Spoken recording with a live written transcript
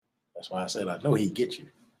That's why I said I know he'd get you.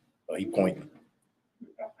 Oh, he pointing.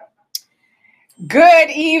 Good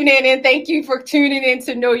evening, and thank you for tuning in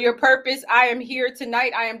to Know Your Purpose. I am here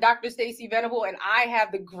tonight. I am Dr. Stacey Venable, and I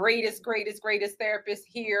have the greatest therapist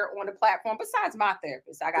here on the platform. Besides my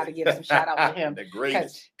therapist, I got to give some shout out to him. The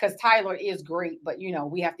greatest. Because Tyler is great, but you know,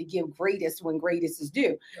 we have to give greatest when greatest is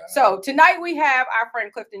due. So tonight we have our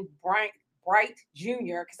friend Clifton Bright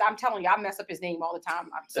Jr. Because I'm telling you, I mess up his name all the time.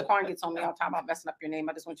 Saquon gets on me all the time about messing up your name.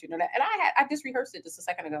 I just want you to know that. And I just rehearsed it just a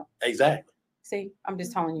second ago. Exactly. See, I'm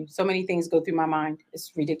just telling you, so many things go through my mind.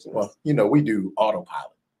 It's ridiculous. Well, you know, we do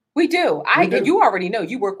autopilot. We do. You already know.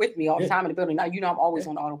 You work with me all the time in the building. Now you know I'm always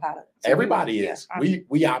on autopilot. So everybody is.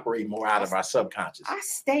 We operate more out of our subconscious. I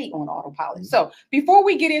stay on autopilot. So before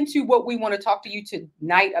we get into what we want to talk to you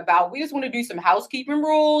tonight about, we just want to do some housekeeping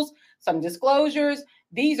rules, some disclosures.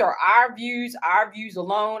 These are our views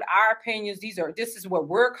alone, our opinions. This is where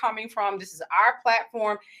we're coming from. This is our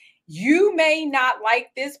platform. You may not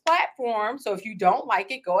like this platform, so if you don't like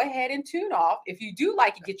it, go ahead and tune off. If you do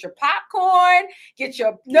like it, get your popcorn, get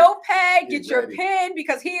your notepad, get your pen,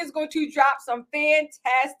 because he is going to drop some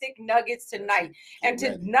fantastic nuggets tonight. And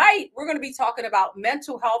tonight, we're going to be talking about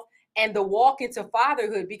mental health and the walk into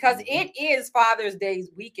fatherhood, because it is Father's Day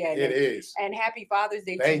weekend. It is. And happy Father's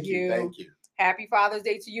Day to you. Thank you. Happy Father's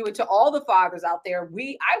Day to you and to all the fathers out there.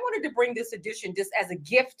 I wanted to bring this edition just as a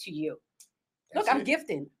gift to you. Look, I'm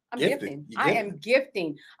gifting. I am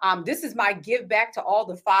gifting. This is my give back to all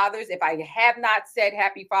the fathers. If I have not said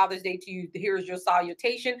happy Father's Day to you, here is your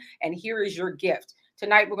salutation and here is your gift.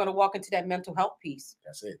 Tonight, we're going to walk into that mental health piece.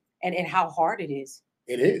 That's it. And how hard it is.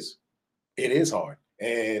 It is. It is hard.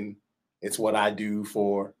 And it's what I do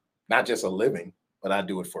for not just a living, but I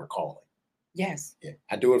do it for a calling. Yes. Yeah,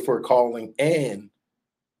 I do it for a calling. And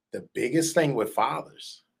the biggest thing with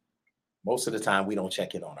fathers, most of the time, we don't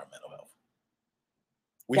check in on our mental health.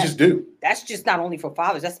 We just do. That's just not only for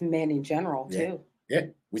fathers. That's men in general, too. Yeah,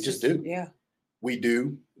 we just do. Yeah. We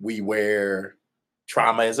do. We wear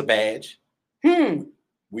trauma as a badge.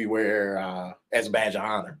 We wear as a badge of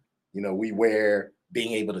honor. You know, we wear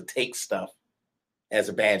being able to take stuff as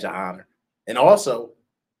a badge of honor. And also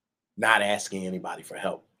not asking anybody for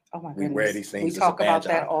help. Oh, my we goodness. Wear these things. We talk about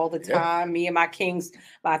that all the time. Yeah. Me and my kings,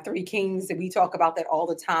 my three kings, and we talk about that all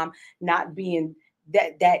the time, not being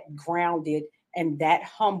that grounded and that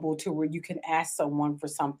humble to where you can ask someone for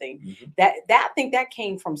something. That I think that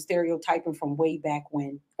came from stereotyping from way back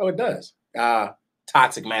when. Oh, it does.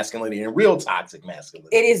 Toxic masculinity and real toxic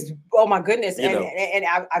masculinity. It is. Oh my goodness. And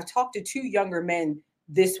I've talked to two younger men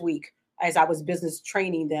this week as I was business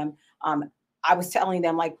training them. I was telling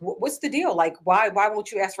them, like, what's the deal? Like, why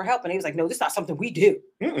won't you ask for help? And he was like, no, this is not something we do.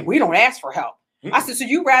 We don't ask for help. I said, so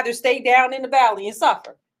you rather stay down in the valley and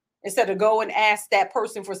suffer instead of go and ask that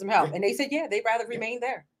person for some help? And they said, yeah, they'd rather remain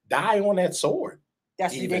there. Die on that sword.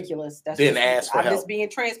 That's ridiculous. That's then ask for help. I'm just being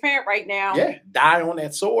transparent right now. Yeah, die on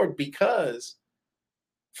that sword, because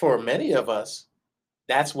for many of us,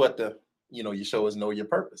 that's what your show is Know Your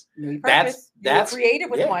Purpose. Know Your Purpose. That's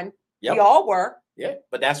created with one. Yep. We all were. Yeah,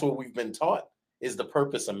 but that's what we've been taught is the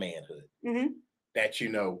purpose of manhood. That,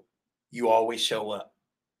 you always show up.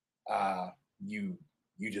 You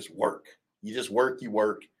just work. You just work, you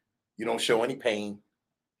work. You don't show any pain.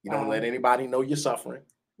 You don't let anybody know you're suffering,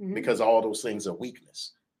 because all those things are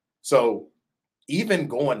weakness. So even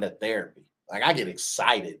going to therapy, like, I get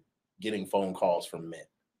excited getting phone calls from men.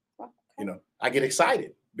 Okay. I get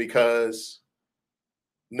excited because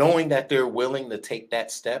knowing that they're willing to take that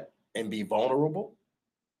step and be vulnerable,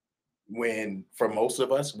 when for most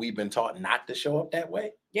of us, we've been taught not to show up that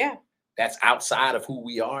way. Yeah. That's outside of who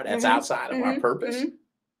we are. That's outside of our purpose.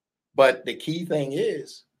 But the key thing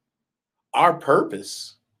is our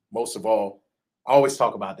purpose, most of all. I always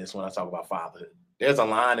talk about this when I talk about fatherhood. There's a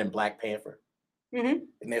line in Black Panther, and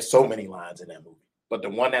there's so many lines in that movie. But the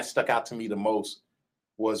one that stuck out to me the most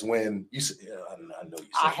was when you said, I know you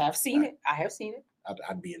said I have seen it. I have seen it.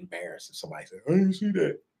 I'd be embarrassed if somebody said, "Oh, you see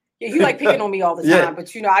that?" Yeah, you like picking on me all the time, but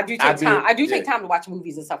I do take time. I do take time to watch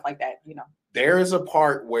movies and stuff like that. There is a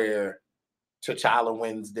part where T'Challa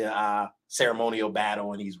wins the ceremonial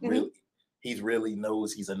battle, and he really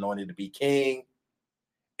knows he's anointed to be king.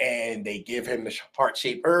 And they give him the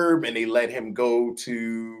heart-shaped herb, and they let him go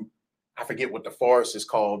to, I forget what the forest is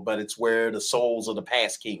called, but it's where the souls of the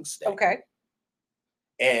past kings stay. Okay.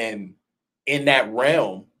 And in that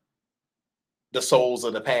realm, the souls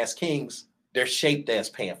of the past kings, they're shaped as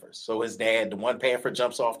panthers. So his dad, the one panther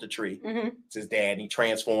jumps off the tree. It's his dad, and he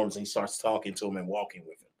transforms, and he starts talking to him and walking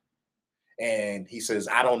with him. And he says,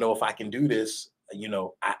 I don't know if I can do this.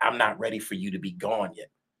 I'm not ready for you to be gone yet.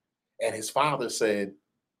 And his father said,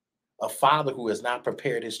 a father who has not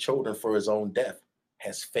prepared his children for his own death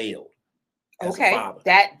has failed as a father.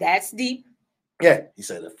 That's deep. Yeah, he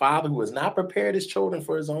said, a father who has not prepared his children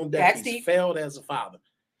for his own death, he's failed as a father.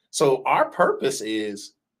 So our purpose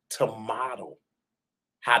is to model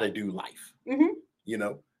how to do life, you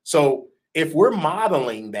know? So if we're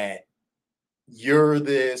modeling that you're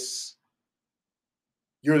this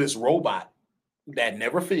robot that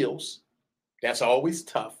never feels, that's always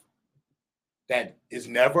tough, that is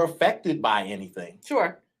never affected by anything.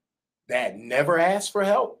 Sure. That never asks for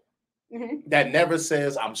help. That never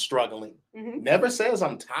says I'm struggling. Never says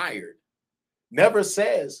I'm tired. Never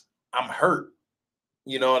says I'm hurt.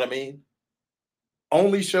 You know what I mean?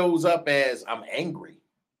 Only shows up as I'm angry.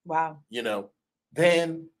 Wow. You know,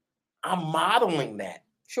 then I'm modeling that.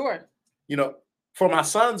 Sure. You know, for my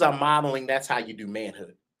sons, I'm modeling that's how you do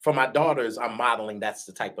manhood. For my daughters, I'm modeling that's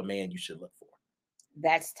the type of man you should look for.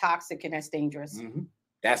 That's toxic and that's dangerous.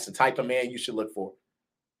 That's the type of man you should look for.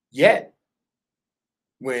 Yet,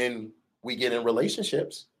 when we get in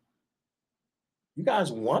relationships, you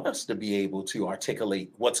guys want us to be able to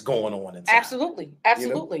articulate what's going on inside. Absolutely. You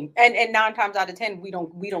know? And 9 times out of 10, we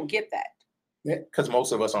don't get that. Yeah, because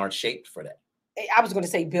most of us aren't shaped for that. I was going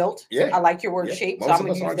to say built. Yeah. I like your word shaped, so I'm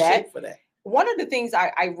going to use that. For that. One of the things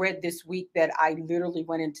I read this week that I literally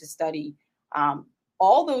went into study,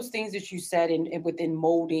 all those things that you said within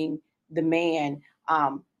molding the man,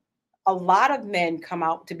 a lot of men come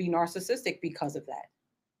out to be narcissistic because of that.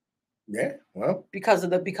 Yeah, well, because of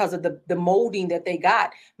the molding that they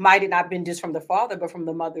got. Might it not been just from the father, but from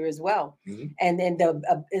the mother as well. And then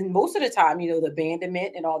and most of the time, you know, the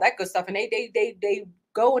abandonment and all that good stuff, and they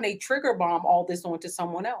go and they trigger bomb all this onto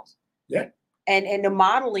someone else. Yeah. And the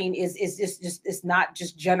modeling is just it's not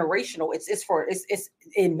just generational. It's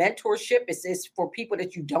in mentorship. It's for people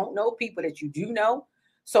that you don't know, people that you do know.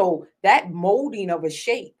 So that molding of a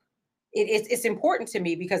shape, it's important to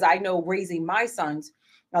me because I know raising my sons,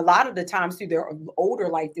 a lot of the times through their older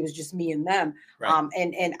life, it was just me and them. Right.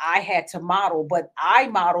 And I had to model, but I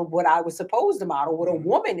modeled what I was supposed to model, what a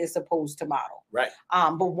woman is supposed to model. Right.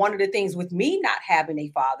 But one of the things with me not having a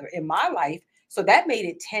father in my life, so that made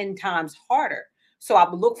it 10 times harder. So I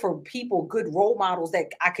would look for people, good role models that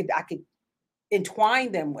I could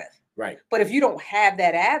entwine them with. Right. But if you don't have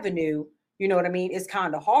that avenue, you know what I mean? It's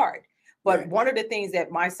kind of hard. But one of the things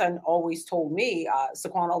that my son always told me,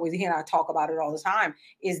 Saquon always, he and I talk about it all the time,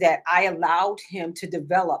 is that I allowed him to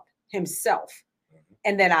develop himself.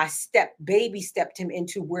 And then I baby stepped him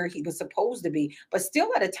into where he was supposed to be. But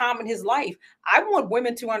still at a time in his life, I want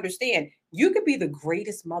women to understand you could be the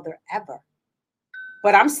greatest mother ever.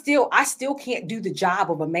 But I still can't do the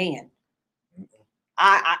job of a man.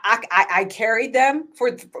 I carried them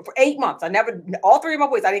for 8 months. I never, all 3 of my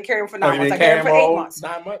boys, I didn't carry them for 9 months. I carried them for 8 months.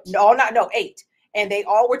 9 months? No, 8. And they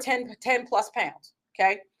all were 10 plus pounds.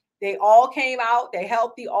 Okay. They all came out, they're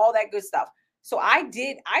healthy, all that good stuff. So I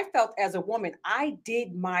felt as a woman, I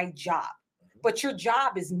did my job. But your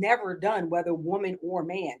job is never done, whether woman or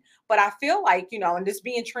man. But I feel like, you know, and just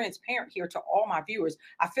being transparent here to all my viewers,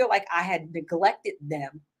 I feel like I had neglected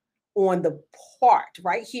them on the part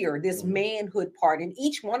right here, this manhood part. And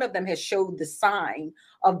each one of them has showed the sign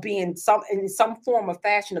of being in some form of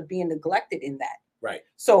fashion of being neglected in that. Right.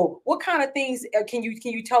 So what kind of things can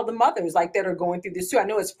you tell the mothers like that are going through this too? I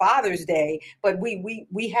know it's Father's Day, but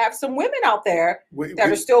we have some women out there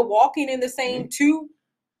that are still walking in the same two.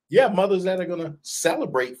 Yeah, mothers that are going to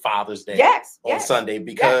celebrate Father's Day on Sunday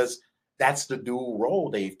because that's the dual role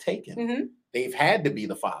they've taken. They've had to be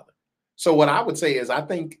the father. So what I would say is I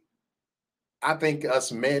think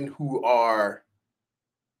us men who are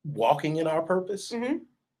walking in our purpose,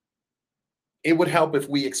 it would help if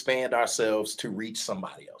we expand ourselves to reach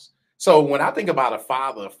somebody else. So when I think about a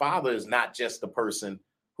father is not just the person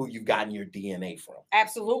who you've gotten your DNA from.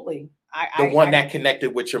 Absolutely. The one that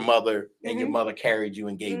connected with your mother and your mother carried you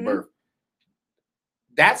and gave birth.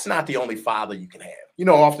 That's not the only father you can have. You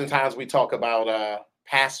know, oftentimes we talk about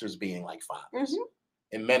pastors being like fathers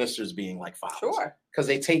and ministers being like fathers. Sure. Because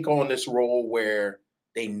they take on this role where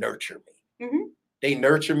they nurture me. They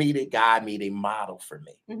nurture me, they guide me, they model for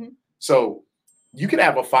me. So you can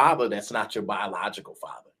have a father that's not your biological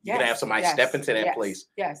father. You can have somebody step into that place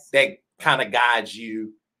that kind of guides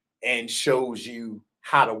you and shows you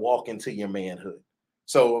how to walk into your manhood.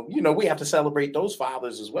 So, you know, we have to celebrate those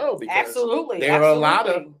fathers as well because there are a lot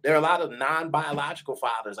of non-biological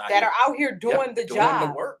fathers that are out here doing the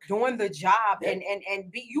job, doing the job. And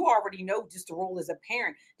you already know just the role as a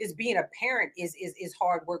parent. Just being a parent is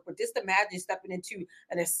hard work, but just imagine stepping into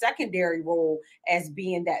a secondary role as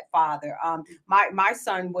being that father. My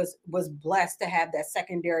son was blessed to have that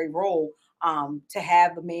secondary role. to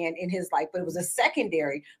have a man in his life, but it was a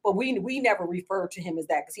secondary. But we never referred to him as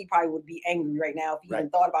that because he probably would be angry right now if he even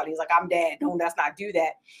thought about it. He's like, I'm dad. No, let's not do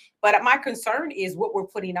that. But my concern is what we're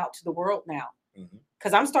putting out to the world now,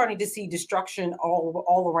 because I'm starting to see destruction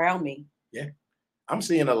all around me. Yeah, I'm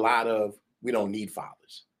seeing a lot of we don't need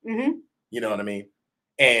fathers. You know what I mean?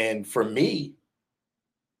 And for me,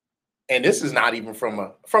 and this is not even from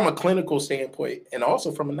a clinical standpoint, and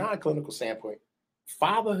also from a non-clinical standpoint,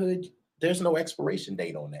 fatherhood, there's no expiration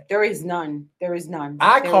date on that. There is none. There is none.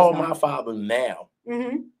 I call my father now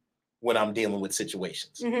when I'm dealing with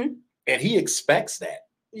situations, and he expects that.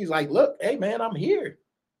 He's like, "Look, hey man, I'm here.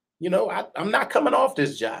 You know, I'm not coming off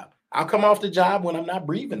this job. I'll come off the job when I'm not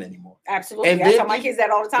breathing anymore." Absolutely. And I tell my kids that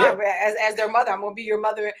all the time. Yeah. As their mother, I'm going to be your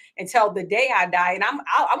mother until the day I die. And I'm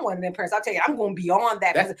one of them parents. I'll tell you, I'm going beyond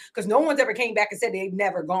that because no one's ever came back and said they've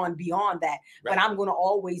never gone beyond that. Right. But I'm going to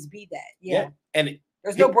always be that. Yeah. And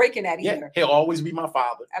there's no breaking that either. He'll always be my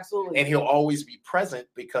father. Absolutely. And he'll always be present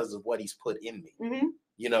because of what he's put in me.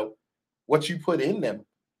 You know, what you put in them,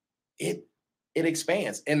 it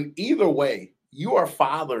expands. And either way, you are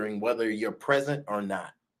fathering whether you're present or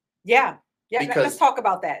not. Yeah. Yeah. Because, let's talk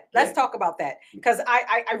about that. Let's talk about that. Because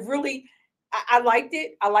I really liked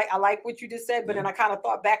it. I like what you just said, but then I kind of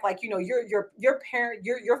thought back, like, you know, your parent,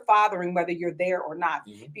 you're fathering whether you're there or not,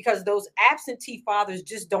 because those absentee fathers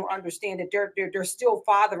just don't understand that they're still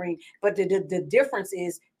fathering, but the difference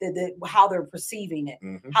is how they're perceiving it,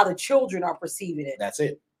 how the children are perceiving it. That's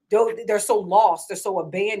it. They're so lost, they're so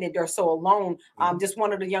abandoned, they're so alone. Just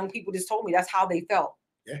one of the young people just told me that's how they felt.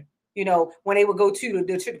 Yeah. You know, when they would go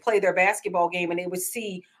to play their basketball game and they would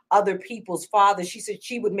see other people's fathers, she said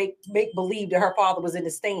she would make believe that her father was in the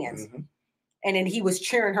stands. And then he was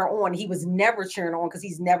cheering her on. He was never cheering on because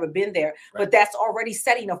he's never been there. Right. But that's already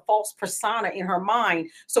setting a false persona in her mind.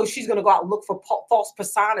 So she's going to go out and look for false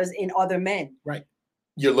personas in other men. Right.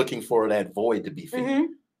 You're looking for that void to be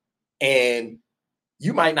filled. And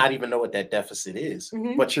you might not even know what that deficit is,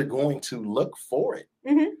 but you're going to look for it.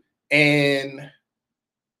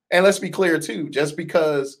 And let's be clear too, just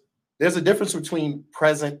because there's a difference between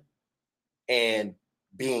present and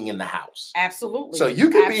being in the house. Absolutely. So you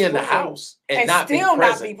could be in the house and not still be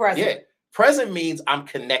present. Not be present. Yeah. Present means I'm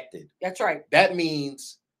connected. That's right. That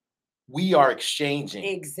means we are exchanging.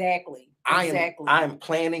 Exactly. I'm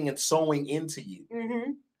planning and sowing into you.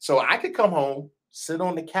 So I could come home, sit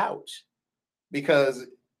on the couch, because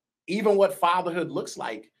even what fatherhood looks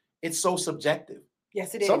like, it's so subjective.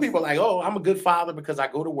 Yes, it is. Some people are like, oh, I'm a good father because I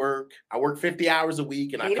go to work. I work 50 hours a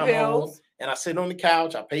week and I come home and I sit on the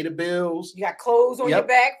couch. I pay the bills. You got clothes on your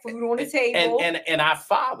back, food on the table. And I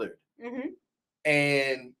fathered.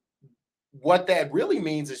 And what that really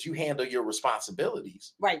means is you handle your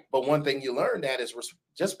responsibilities. Right. But one thing you learn that is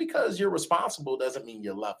just because you're responsible doesn't mean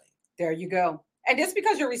you're loving. There you go. And just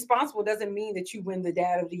because you're responsible doesn't mean that you win the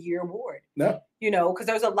Dad of the Year award. No. You know, because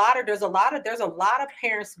there's a lot of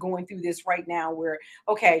parents going through this right now where,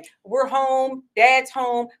 okay, we're home, Dad's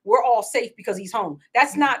home, we're all safe because he's home.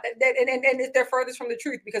 That's not, and they're furthest from the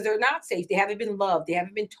truth because they're not safe. They haven't been loved. They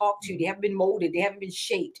haven't been talked to. They haven't been molded. They haven't been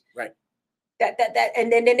shaped. Right.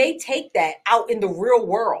 And then they take that out in the real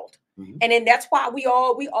world. And then that's why we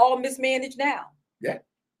all mismanage now. Yeah.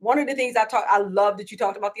 One of the things I love that you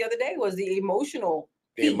talked about the other day was the emotional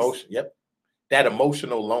piece. Yep. That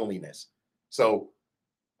emotional loneliness. So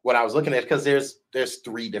what I was looking at, because there's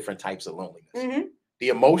 3 different types of loneliness. The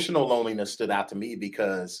emotional loneliness stood out to me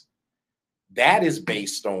because that is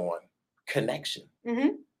based on connection.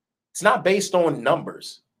 It's not based on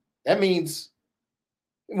numbers. That means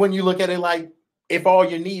when you look at it, like if all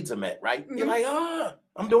your needs are met, right? You're like,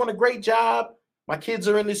 I'm doing a great job. My kids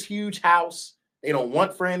are in this huge house. They don't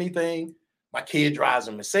want for anything. My kid drives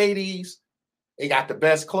a Mercedes. They got the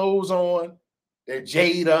best clothes on. They're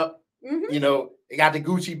jade up. You know, they got the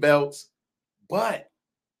Gucci belts, but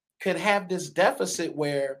could have this deficit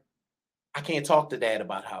where I can't talk to Dad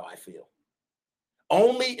about how I feel.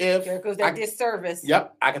 Only if there goes that disservice.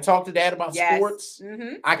 Yep. I can talk to Dad about sports.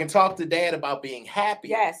 I can talk to Dad about being happy.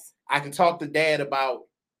 Yes. I can talk to Dad about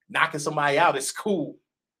knocking somebody out at school.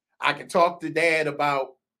 I can talk to Dad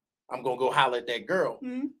about I'm going to go holler at that girl.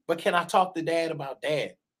 But can I talk to Dad about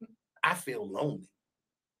Dad? I feel lonely.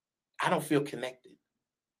 I don't feel connected.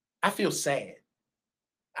 I feel sad.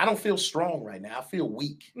 I don't feel strong right now. I feel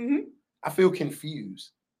weak. I feel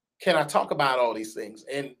confused. Can I talk about all these things?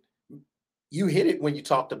 And you hit it when you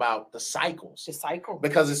talked about the cycles. The cycle.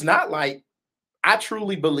 Because it's not like, I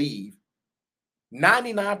truly believe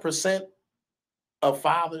 99% of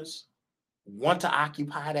fathers want to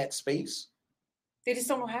occupy that space. They just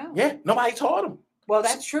don't know how. Yeah, nobody taught them. Well,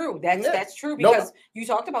 that's true. That's true, because you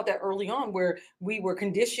talked about that early on, where we were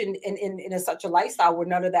conditioned in such a lifestyle where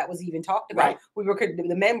none of that was even talked about. Right.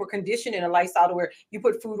 The men were conditioned in a lifestyle where you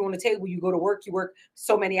put food on the table, you go to work, you work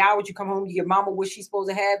so many hours, you come home, you give mama what she's supposed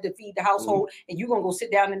to have to feed the household, and you're gonna go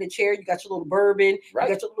sit down in the chair. You got your little bourbon, you got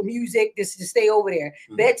your little music, just to stay over there.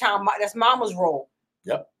 Bedtime, that's mama's role.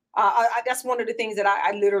 Yep. That's one of the things that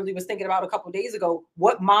I literally was thinking about a couple of days ago.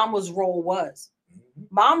 What mama's role was.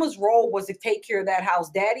 Mama's role was to take care of that house.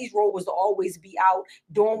 Daddy's role was to always be out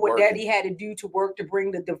doing what daddy had to do to work to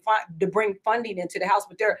bring bring funding into the house.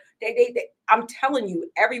 But I'm telling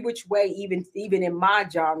you, every which way, even in my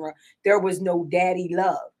genre, there was no daddy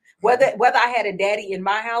love. Whether I had a daddy in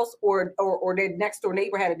my house or the next door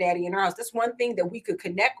neighbor had a daddy in her house, that's one thing that we could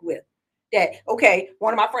connect with. That, okay,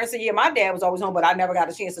 one of my friends said, yeah, my dad was always home, but I never got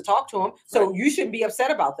a chance to talk to him. So you shouldn't be upset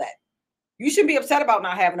about that. You shouldn't be upset about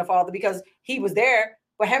not having a father because he was there.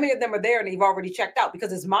 But how many of them are there and they've already checked out?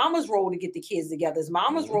 Because it's mama's role to get the kids together. It's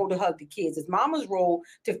mama's role to hug the kids. It's mama's role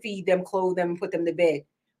to feed them, clothe them, and put them to bed.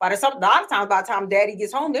 A lot of times, by the time daddy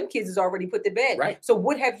gets home, them kids is already put to bed. Right. So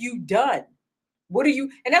what have you done? What are you?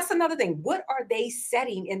 And that's another thing. What are they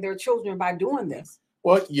setting in their children by doing this?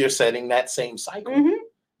 Well, you're setting that same cycle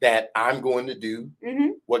that I'm going to do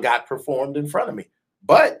what got performed in front of me.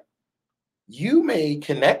 But you may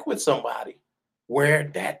connect with somebody where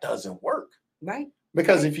that doesn't work. Right.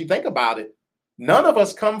 Because if you think about it, none of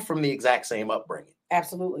us come from the exact same upbringing.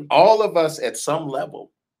 Absolutely. All of us at some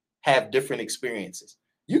level have different experiences.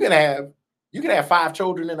 You can have 5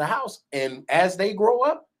 children in the house, and as they grow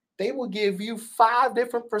up, they will give you 5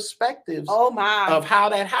 different perspectives of how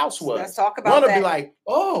that house was. Let's talk about that. One will be like,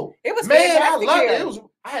 oh, it was man, I loved it.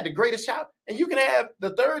 I had the greatest child. And you can have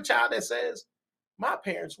the third child that says, my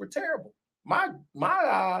parents were terrible. My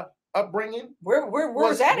upbringing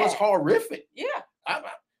was horrific. Yeah.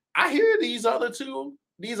 I hear these other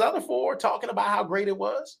 4 talking about how great it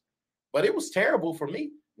was, but it was terrible for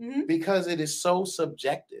me because it is so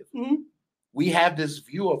subjective. We have this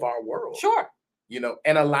view of our world. Sure.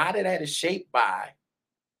 And a lot of that is shaped by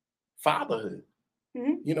fatherhood.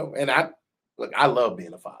 And I love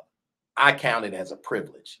being a father. I count it as a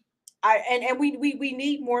privilege. And we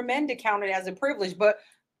need more men to count it as a privilege, but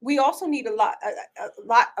we also need a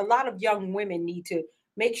lot of young women need to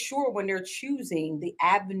make sure when they're choosing the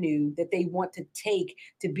avenue that they want to take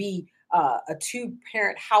to be a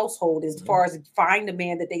 2-parent household, as far as find a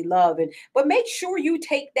man that they love, but make sure you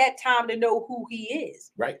take that time to know who he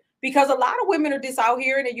is. Right. Because a lot of women are just out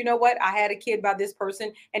here and you know what? I had a kid by this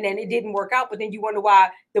person and then it didn't work out. But then you wonder why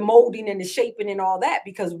the molding and the shaping and all that,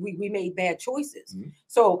 because we made bad choices.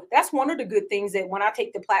 So that's one of the good things that when I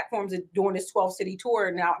take the platforms of doing this 12-city tour,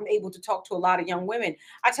 and now I'm able to talk to a lot of young women,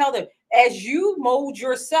 I tell them, as you mold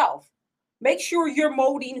yourself, make sure you're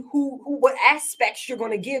molding what aspects you're going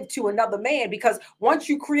to give to another man, because once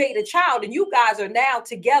you create a child and you guys are now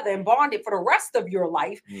together and bonded for the rest of your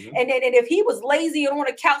life, and if he was lazy and on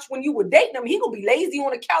the couch when you were dating him, he gonna be lazy on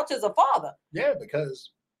the couch as a father. Yeah, because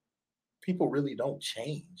people really don't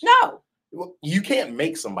change. No. Well, you can't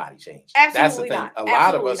make somebody change. Absolutely That's the thing. not. A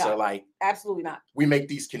lot of us are like, absolutely not. We make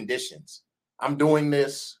these conditions. I'm doing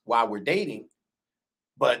this while we're dating,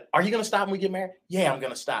 but are you going to stop when we get married? Yeah, I'm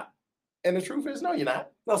going to stop. And the truth is, no, you're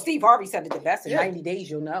not. Well, Steve Harvey said it the best. In 90 days,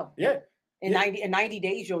 you'll know. Yeah. In 90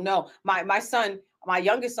 days, you'll know. My son, my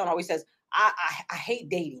youngest son always says, I hate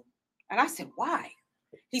dating. And I said, why?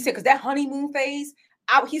 He said, because that honeymoon phase,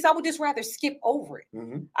 I would just rather skip over it.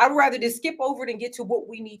 I'd rather just skip over it and get to what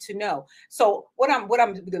we need to know. So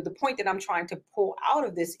the point that I'm trying to pull out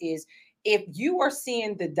of this is, if you are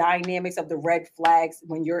seeing the dynamics of the red flags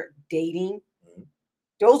when you're dating,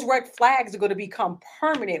 those red flags are going to become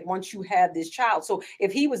permanent once you have this child. So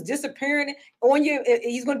if he was disappearing on you,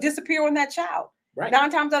 he's going to disappear on that child. Right.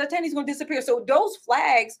 9 times out of 10, he's going to disappear. So those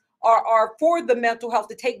flags are for the mental health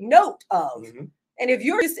to take note of. And if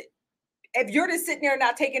you're just sitting there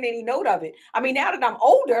not taking any note of it, I mean, now that I'm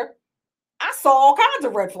older, I saw all kinds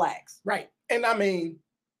of red flags. Right. And I mean,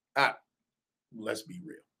 let's be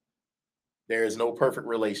real. There is no perfect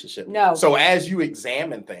relationship. No. So as you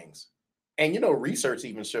examine things, and research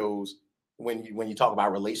even shows when you talk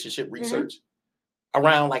about relationship research,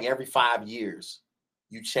 around like every 5 years,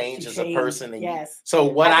 you change as a person. And so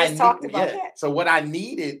what I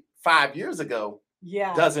needed 5 years ago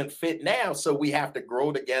doesn't fit now. So we have to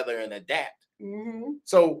grow together and adapt.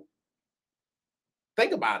 So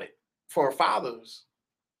think about it. For fathers,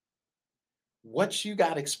 what you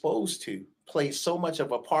got exposed to plays so much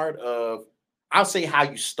of a part of, I'll say, how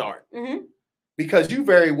you start. Because you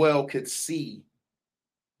very well could see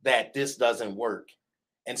that this doesn't work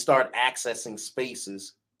and start accessing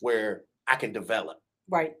spaces where I can develop.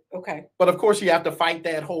 Right. Okay. But of course, you have to fight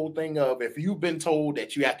that whole thing of if you've been told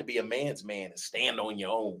that you have to be a man's man and stand on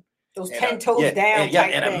your own. Those 10 toes down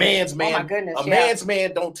type and thing. a man's man. Oh my goodness. A man's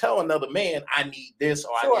man don't tell another man I need this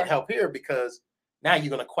or I need help here, because now you're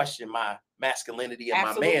gonna question my masculinity and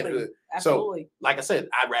my manhood. Absolutely. So, like I said,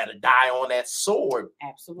 I'd rather die on that sword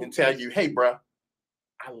and tell you, hey, bro,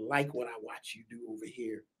 I like what I watch you do over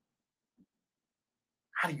here.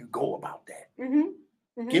 How do you go about that?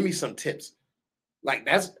 Give me some tips. Like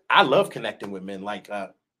I love connecting with men. Like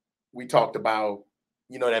we talked about,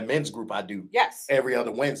 that men's group I do every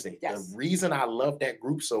other Wednesday. The reason I love that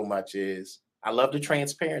group so much is I love the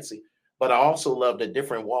transparency, but I also love the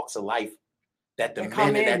different walks of life that the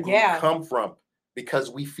men in that group come from,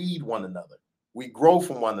 because we feed one another. We grow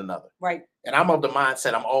from one another. Right. And I'm of the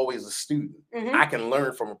mindset I'm always a student. I can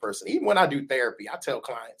learn from a person. Even when I do therapy, I tell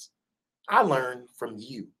clients, I learn from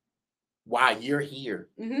you while you're here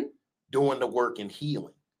doing the work and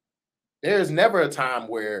healing. There's never a time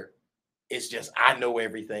where it's just I know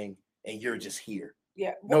everything and you're just here.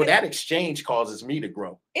 Yeah. No, that exchange causes me to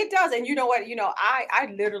grow. It does. And you know what?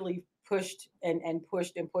 I literally pushed and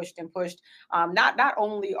pushed. Not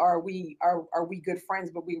only are we good friends,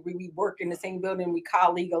 but we work in the same building, we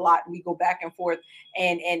colleague a lot, and we go back and forth.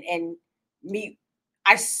 And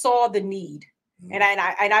I saw the need. And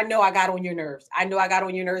I know I got on your nerves. I know I got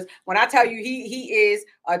on your nerves. When I tell you he is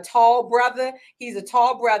a tall brother, he's a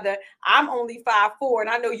tall brother. I'm only 5'4", and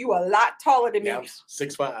I know you a lot taller than me. I'm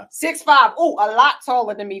 6'5". 6'5". Oh, a lot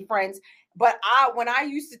taller than me, friends. But when I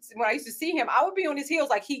used to see him, I would be on his heels.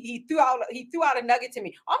 Like he threw out a nugget to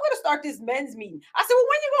me. I'm gonna start this men's meeting. I said, well,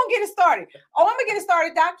 when you gonna get it started? Oh, I'm gonna get it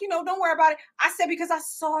started, Doc. Don't worry about it. I said, because I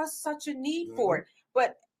saw such a need for it.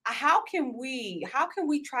 But how can we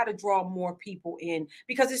try to draw more people in?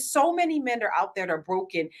 Because there's so many men that are out there that are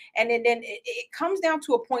broken, and then it comes down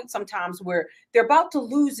to a point sometimes where they're about to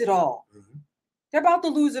lose it all. They're about to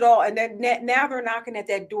lose it all, and then now they're knocking at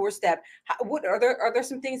that doorstep. What are there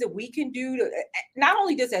some things that we can do to not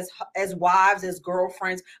only just as wives, as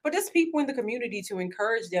girlfriends, but just people in the community to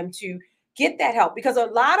encourage them to get that help? Because a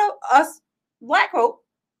lot of us Black folk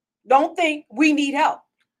don't think we need help.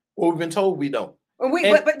 Well, we've been told we don't.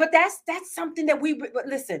 But that's something that but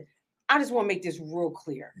listen, I just want to make this real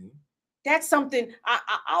clear. That's something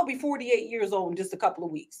I'll be 48 years old in just a couple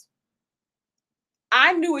of weeks.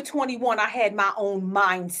 I knew at 21 I had my own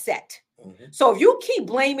mindset. So if you keep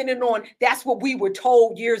blaming it on that's what we were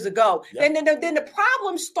told years ago, then the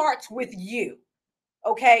problem starts with you.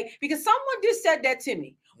 Okay? Because someone just said that to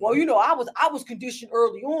me. Well, I was conditioned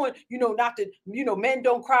early on, not to, men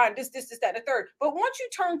don't cry and this, that, and the third. But once you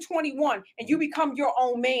turn 21 and you become your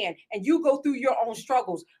own man and you go through your own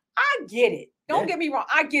struggles, I get it. Don't get me wrong.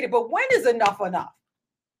 I get it. But when is enough enough?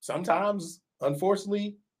 Sometimes,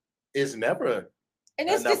 unfortunately, it's never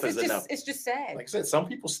enough. It's just sad. Like I said, some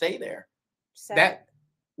people stay there. Sad.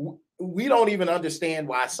 We don't even understand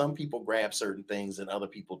why some people grab certain things and other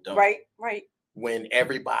people don't. Right. When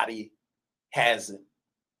everybody has it.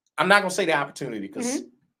 I'm not going to say the opportunity because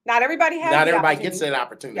not everybody gets that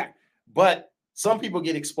opportunity. Yeah. But some people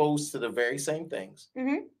get exposed to the very same things.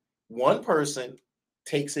 One person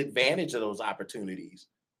takes advantage of those opportunities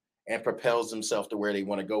and propels themselves to where they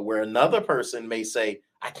want to go, where another person may say,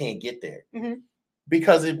 I can't get there.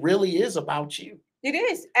 Because it really is about you. It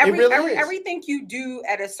is. Everything you do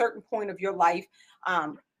at a certain point of your life,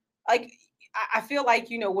 like I feel like,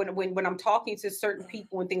 when I'm talking to certain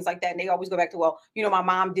people and things like that, and they always go back to, well, my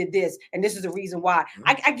mom did this, and this is the reason why.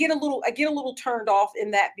 I get a little turned off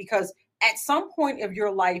in that, because at some point of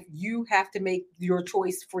your life, you have to make your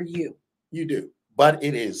choice for you. You do, but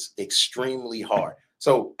it is extremely hard.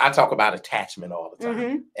 So I talk about attachment all the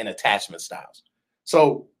time and attachment styles.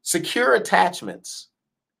 So secure attachments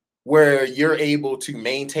where you're able to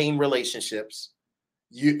maintain relationships.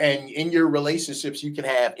 And in your relationships, you can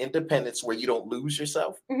have independence where you don't lose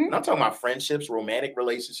yourself. And I'm talking about friendships, romantic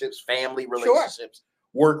relationships, family relationships,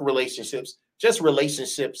 work relationships, just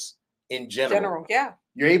relationships in general. Yeah.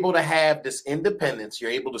 You're able to have this independence.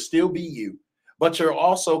 You're able to still be you, but you're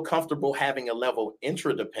also comfortable having a level of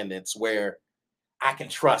interdependence where I can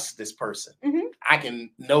trust this person. I can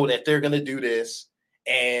know that they're going to do this.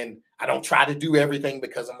 And I don't try to do everything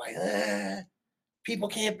because I'm like, people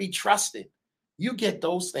can't be trusted. You get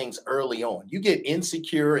those things early on. You get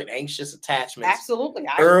insecure and anxious attachments. Absolutely.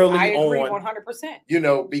 I agree on,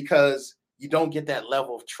 100%. Because you don't get that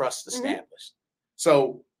level of trust established.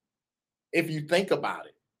 So if you think about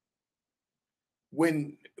it,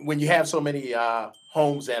 when you have so many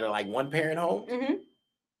homes that are like one parent homes,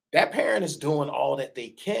 that parent is doing all that they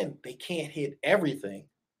can. They can't hit everything.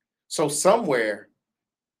 So somewhere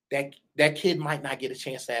that kid might not get a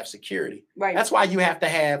chance to have security. Right. That's why you have to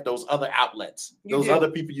have those other outlets, those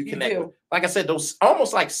other people you connect with. Like I said, those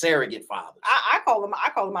almost like surrogate fathers. I call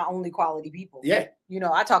them my only quality people. Yeah. You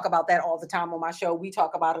know, I talk about that all the time on my show. We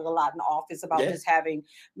talk about it a lot in the office about just having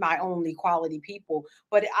my only quality people.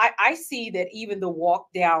 But I see that even the walk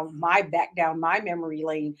down my memory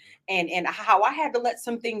lane and how I had to let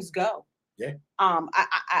some things go. Yeah.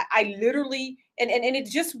 I literally and it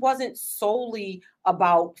just wasn't solely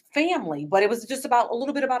about family, but it was just about a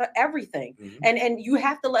little bit about everything. And you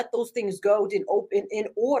have to let those things go in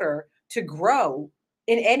order to grow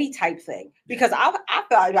in any type thing. Because I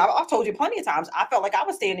felt, I've told you plenty of times, I felt like I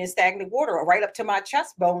was standing in stagnant water right up to my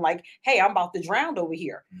chest bone, like, hey, I'm about to drown over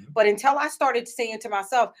here. But until I started saying to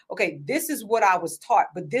myself, okay, this is what I was taught,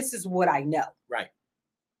 but this is what I know. Right.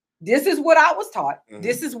 This is what I was taught.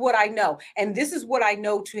 This is what I know. And this is what I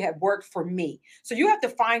know to have worked for me. So you have to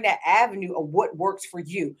find that avenue of what works for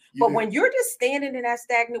you. But when you're just standing in that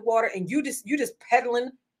stagnant water and you just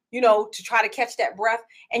pedaling, you know, to try to catch that breath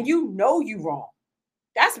and you know you wrong.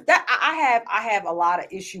 I have a lot of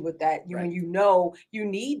issue with that. When you know you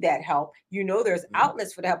need that help, you know there's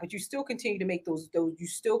outlets for that, but you still continue to make those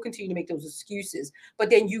excuses.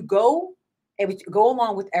 But then you go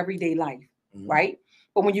along with everyday life, right?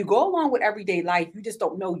 But when you go along with everyday life, you just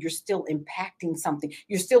don't know you're still impacting something.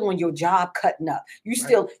 You're still on your job cutting up. You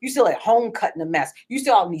still at home cutting a mess. You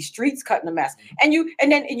still out in these streets cutting a mess. And you're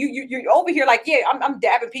over here like, yeah, I'm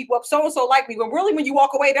dabbing people up. So and so like me. When really when you walk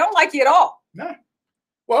away, they don't like you at all. No.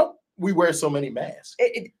 Well, we wear so many masks.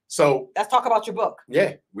 So let's talk about your book.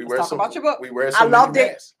 Yeah, talk about your book. We wear so many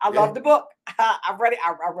masks. I loved the book. I read it.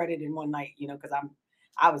 I read it in one night. You know, because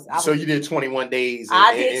So you did 21 days.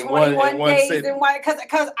 I did 21 days in one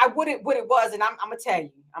because what it was, and I'm gonna tell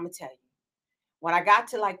you. When I got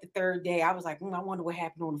to like the third day, I was like, I wonder what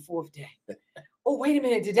happened on the fourth day. Oh, wait a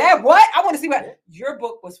minute, did that what? I want to see what your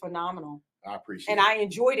book was phenomenal. I appreciate it. And I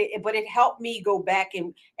enjoyed it, but it helped me go back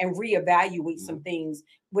and reevaluate some things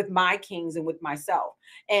with my kings and with myself.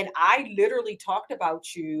 And I literally talked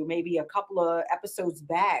about you maybe a couple of episodes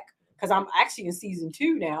back, because I'm actually in season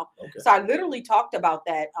 2 now. Okay. So I literally talked about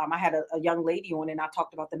that. I had a young lady on and I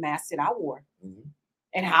talked about the mask that I wore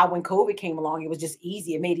and how when COVID came along, it was just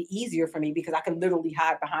easy. It made it easier for me because I could literally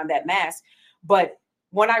hide behind that mask. But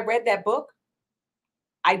when I read that book,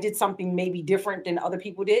 I did something maybe different than other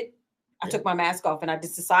people did. I took my mask off and I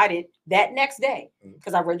just decided that next day,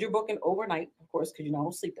 because I read your book in overnight, of course, because I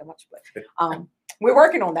don't sleep that much, but we're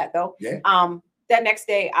working on that though. Yeah. That next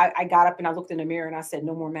day I got up and I looked in the mirror and I said,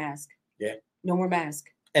 no more mask. Yeah. No more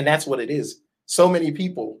mask. And that's what it is. So many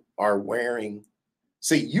people are wearing,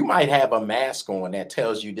 see, you might have a mask on that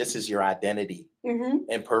tells you this is your identity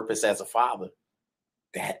and purpose as a father.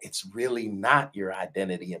 That it's really not your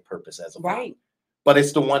identity and purpose as a father. But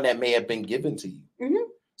it's the one that may have been given to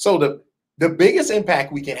you. So the biggest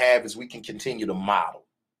impact we can have is we can continue to model.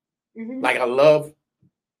 Like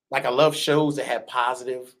I love shows that have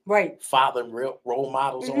positive father and role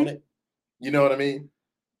models on it. You know what I mean?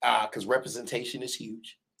 Because representation is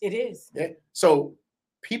huge. It is. Yeah. So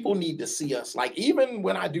people need to see us. Like even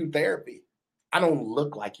when I do therapy, I don't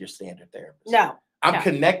look like your standard therapist. No. I'm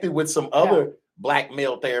connected with some other Black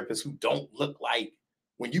male therapists who don't look like,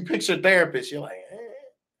 when you picture therapists, you're like,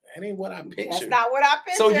 that ain't what I pictured. That's not what I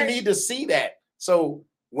pictured. So you need to see that. So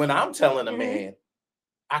when I'm telling a man,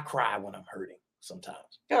 I cry when I'm hurting sometimes.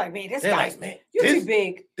 They're like, man, this guy's, man, you're too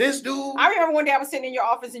big. This dude. I remember one day I was sitting in your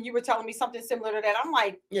office and you were telling me something similar to that. I'm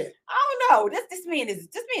like, I don't know. This man is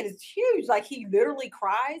huge. Like he literally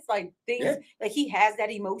cries, like things, like he has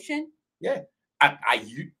that emotion. Yeah. I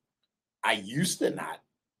used to not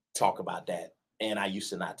talk about that. And I used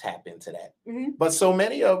to not tap into that. But so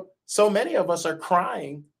many of us are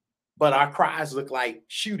crying, but our cries look like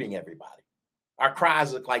shooting everybody. Our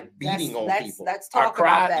cries look like beating on people. Let's talk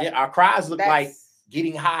about that. Yeah, our cries look like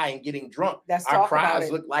getting high and getting drunk. Our cries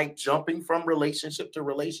look like jumping from relationship to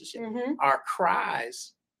relationship. Our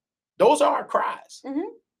cries, those are our cries.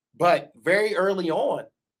 But very early on,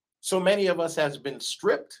 so many of us has been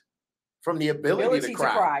stripped from the ability to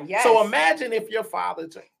cry. Yes. So imagine if your father,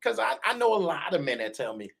 because I know a lot of men that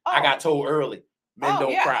tell me, I got told early, men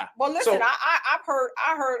don't cry. Well, listen, so,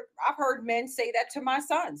 I've heard men say that to my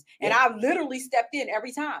sons, and I've literally stepped in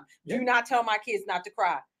every time. Do not tell my kids not to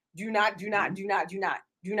cry. Do not.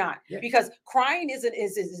 Because crying is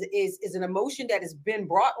an emotion that has been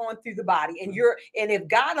brought on through the body, and if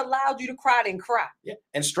God allowed you to cry, then cry. Yeah,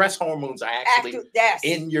 and stress hormones are actually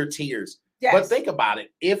in your tears. Yes. But think about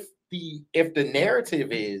it. If the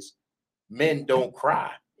narrative is men don't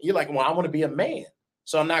cry, you're like, well, I want to be a man,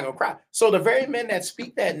 so I'm not gonna cry. So the very men that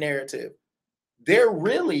speak that narrative, they're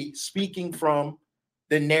really speaking from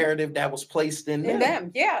the narrative that was placed in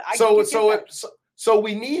them. Yeah. So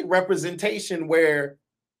we need representation where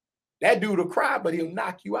that dude will cry, but he'll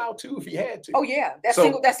knock you out too if he had to. Oh yeah, that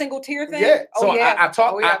single tear thing. Yeah. So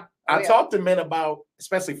I talk to men about,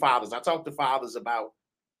 especially fathers. I talk to fathers about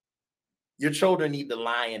your children need the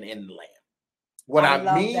lion and the lamb. What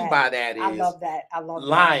I mean by that is, I love that.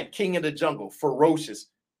 Lion, king of the jungle, ferocious.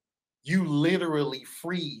 You literally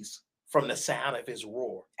freeze from the sound of his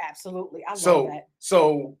roar. Absolutely, I love that.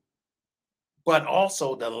 So, but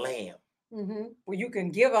also the lamb. Well, you can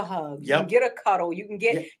give a hug, you can get a cuddle, you can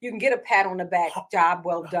get a pat on the back. Job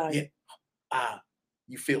well done.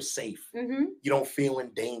 You feel safe. You don't feel in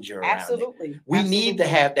danger. Absolutely. We need to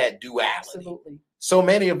have that duality. Absolutely. So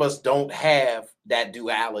many of us don't have that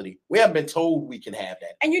duality. We haven't been told we can have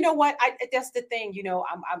that. And you know what? That's the thing. You know,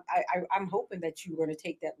 I'm hoping that you're going to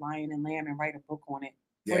take that lion and lamb and write a book on it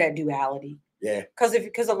for that duality. Yeah.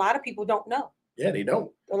 Because a lot of people don't know. Yeah, they don't.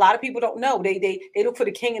 A lot of people don't know. They look for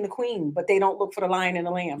the king and the queen, but they don't look for the lion and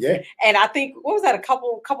the lamb. Yeah. And I think, what was that, a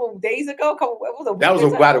couple days ago? That was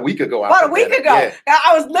about a week ago. About a week ago. Yeah.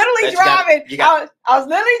 I was literally driving. I was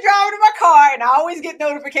literally driving in my car, and I always get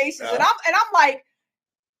notifications, and I'm like,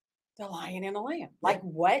 the lion and the lamb. Like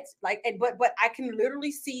what? Like, but I can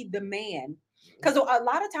literally see the man, because a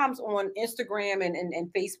lot of times on Instagram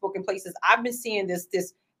and Facebook and places, I've been seeing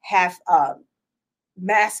this half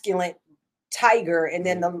masculine tiger and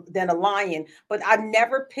then a lion, but I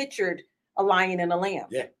never pictured a lion and a lamb.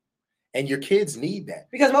 Yeah. And your kids need that,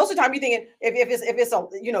 because most of the time you're thinking if it's a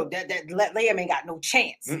that lamb ain't got no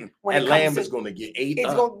chance. When that lamb is going to get ate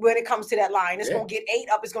up. When it comes to that lion, it's going to get ate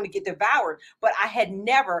up. It's going to get devoured. But I had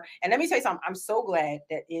never. And let me tell you something. I'm so glad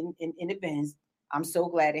that in the Benz, I'm so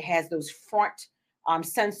glad it has those front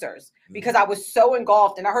sensors, because I was so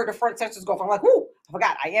engulfed and I heard the front sensors go off. I'm like, whoo, I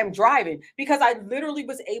forgot I am driving, because I literally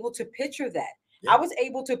was able to picture that. Yeah. I was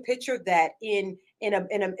able to picture that in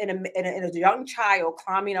a young child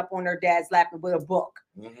climbing up on their dad's lap with a book.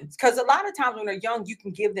 Because a lot of times when they're young, you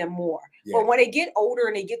can give them more. Yeah. But when they get older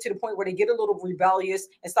and they get to the point where they get a little rebellious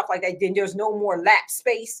and stuff like that, then there's no more lap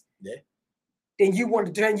space. Yeah. Then you want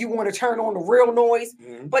to turn on the real noise.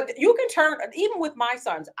 But you can turn, even with my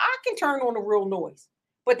sons, I can turn on the real noise.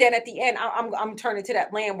 But then at the end, I'm turning to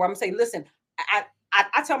that lamb where I'm saying, listen,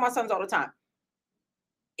 I tell my sons all the time,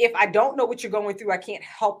 if I don't know what you're going through, I can't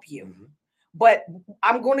help you. But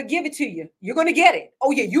I'm going to give it to you. You're going to get it. Oh,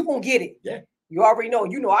 yeah, you're going to get it. Yeah. You already know.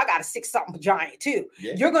 You know, I got a 6-something giant, too.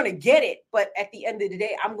 Yeah. You're going to get it. But at the end of the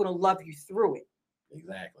day, I'm going to love you through it.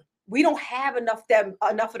 Exactly. We don't have enough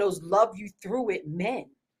of those love you through it men.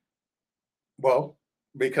 Well,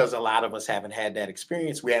 because a lot of us haven't had that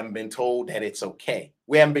experience. We haven't been told that it's okay.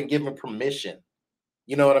 We haven't been given permission.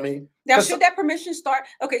 You know what I mean? Now, should that permission start?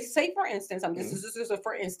 Okay, say for instance, this is a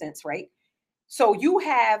for instance, right? So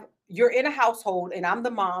you're in a household, and I'm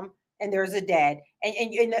the mom, and there's a dad,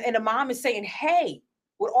 and the mom is saying, "Hey,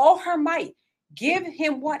 with all her might, give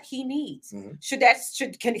him what he needs." Can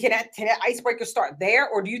that icebreaker start there,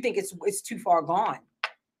 or do you think it's too far gone?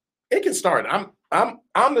 It can start.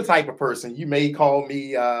 I'm the type of person, you may call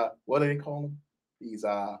me what do they call them? These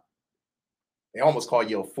they almost call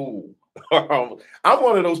you a fool. I'm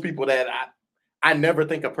one of those people that I never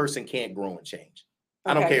think a person can't grow and change.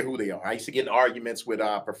 I don't care who they are. I used to get in arguments with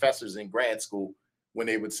professors in grad school when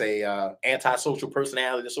they would say antisocial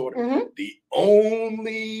personality disorder. The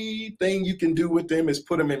only thing you can do with them is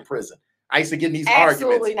put them in prison. I used to get in these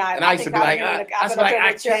arguments, and I used to be like,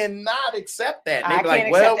 I cannot accept that. And they'd be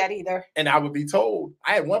like, well, that either. And I would be told.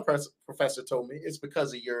 I had one professor told me it's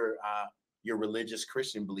because of your religious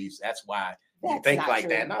Christian beliefs. That's why you think like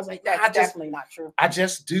that. And I was like, that's definitely not true. I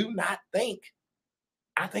just do not think.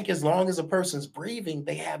 I think as long as a person's breathing,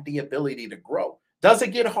 they have the ability to grow. Does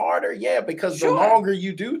it get harder? Yeah, because the longer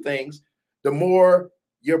you do things, the more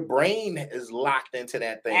your brain is locked into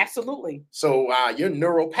that thing. Absolutely. So your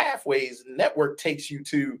neural pathways network takes you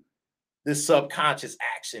to this subconscious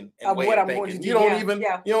action and way of thinking. You don't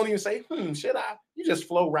even say, should I? You just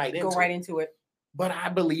flow right into it. Go right into it. But I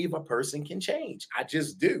believe a person can change. I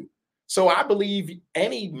just do. So I believe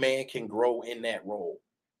any man can grow in that role.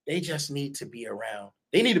 They just need to be around.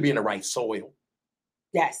 They need to be in the right soil.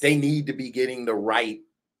 Yes. They need to be getting the right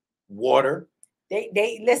water.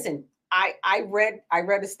 They listen. I read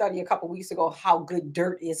a study a couple of weeks ago how good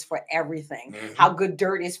dirt is for everything, how good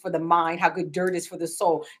dirt is for the mind, how good dirt is for the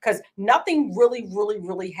soul, because nothing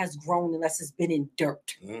really has grown unless it's been in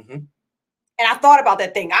dirt. And I thought about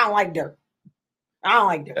that thing. I don't like dirt.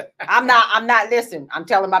 I'm not, listen, I'm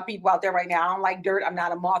telling my people out there right now, I don't like dirt. I'm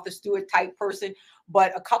not a Martha Stewart type person.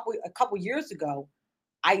 But a couple years ago,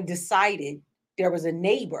 I decided there was a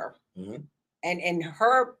neighbor, and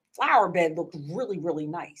her flower bed looked really, really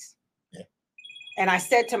nice. Yeah. And I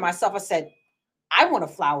said to myself, I said, I want a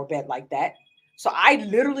flower bed like that. So I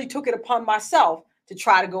literally took it upon myself to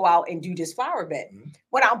try to go out and do this flower bed.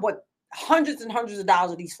 Went out and bought hundreds and hundreds of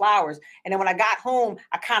dollars of these flowers. And then when I got home,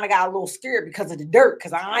 I kind of got a little scared because of the dirt,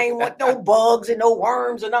 because I ain't want no bugs and no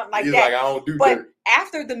worms or nothing like that. Like, I don't do but dirt.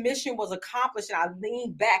 After the mission was accomplished and I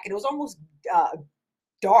leaned back, and it was almost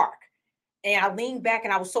dark. And I leaned back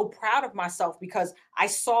and I was so proud of myself because I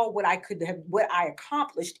saw what I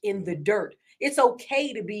accomplished in the dirt. It's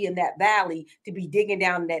okay to be in that valley, to be digging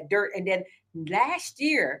down in that dirt. And then last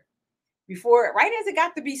year, right as it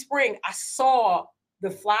got to be spring, I saw the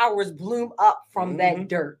flowers bloom up from that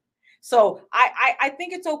dirt. So I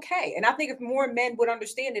think it's okay. And I think if more men would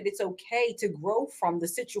understand that it's okay to grow from the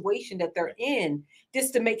situation that they're in,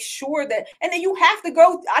 just to make sure that, and then you have to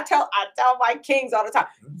go, I tell my kings all the time,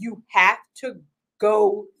 you have to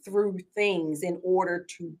go through things in order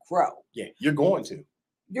to grow. Yeah, you're going to.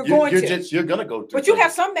 You're going to go through. But you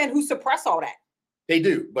have some men who suppress all that. They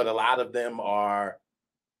do, but a lot of them are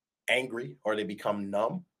angry, or they become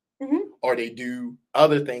numb. Or they do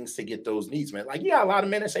other things to get those needs met. Like, a lot of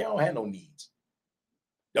men that say, I don't have no needs.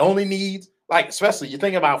 The only needs, like, especially you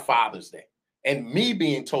think about Father's Day, and me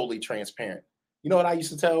being totally transparent. You know what I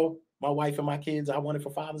used to tell my wife and my kids I wanted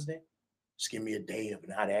for Father's Day? Just give me a day of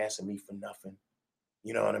not asking me for nothing.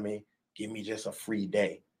 You know what I mean? Give me just a free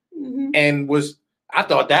day. And I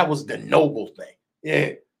thought that was the noble thing.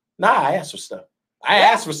 Yeah. Nah, I asked for stuff. I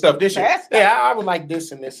asked for stuff this year. Yeah, I would like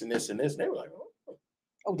this and this and this and this. And they were like,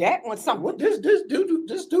 oh, that wants something. What this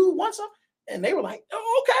dude wants something? And they were like,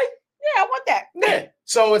 oh, okay. Yeah, I want that. Yeah.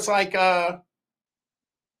 So it's like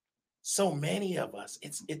so many of us,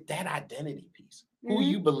 it's that identity piece. Who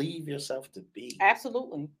you believe yourself to be.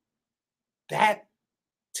 Absolutely. That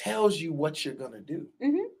tells you what you're gonna do.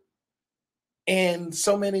 And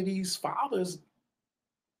so many of these fathers,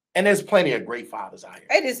 and there's plenty of great fathers out here.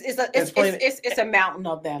 It's a mountain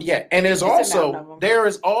of them. Yeah. And there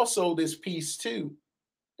is also this piece too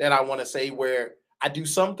that I want to say, where I do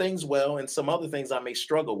some things well and some other things I may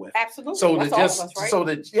struggle with. Absolutely. So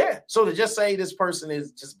to just say this person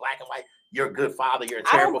is just black and white, you're a good father, you're a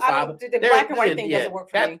terrible father. The black and white thing doesn't work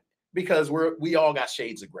for me. Because we all got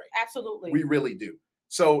shades of gray. Absolutely. We really do.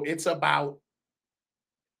 So it's about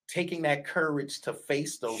taking that courage to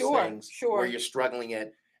face those things where you're struggling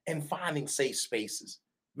at, and finding safe spaces.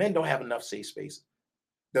 Men don't have enough safe spaces.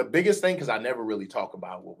 The biggest thing, because I never really talk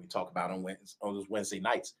about what we talk about on those Wednesday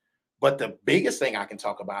nights, but the biggest thing I can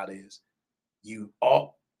talk about is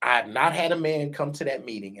I've not had a man come to that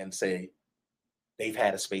meeting and say they've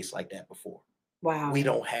had a space like that before. Wow. We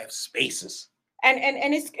don't have spaces. And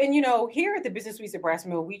here at the Business Suites at Brass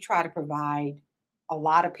Mill, we try to provide a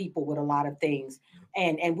lot of people with a lot of things,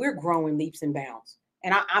 and we're growing leaps and bounds.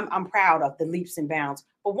 And I'm proud of the leaps and bounds.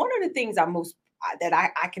 But one of the things I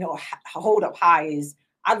can hold up high is,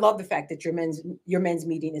 I love the fact that your men's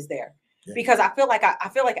meeting is there, because I feel like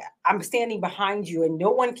I'm standing behind you, and no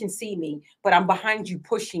one can see me, but I'm behind you,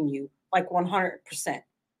 pushing you like 100%.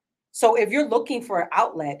 So if you're looking for an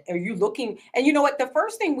outlet, or you're looking, and you know what, the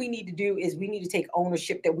first thing we need to do is we need to take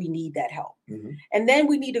ownership that we need that help. And then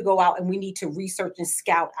we need to go out and we need to research and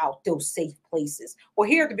scout out those safe places. Well,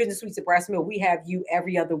 here at the Business Suites at Brass Mill, we have you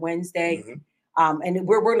every other Wednesday. And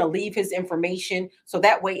we're going to leave his information. So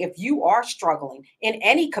that way, if you are struggling in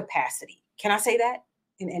any capacity, can I say that?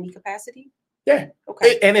 In any capacity? Yeah.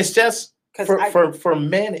 Okay. And it's just, for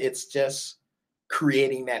men, it's just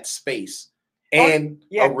creating that space. And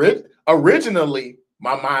originally,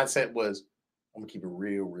 my mindset was, I'm gonna keep it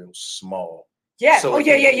real, real small. Yeah. So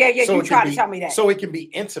you tried to tell me that. So it can be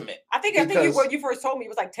intimate. I think what you first told me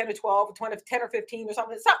was like 10 or 12, or 20, 10 or 15 or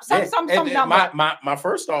something. Some number. My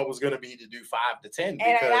first thought was going to be to do 5 to 10.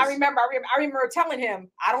 And I remember telling him,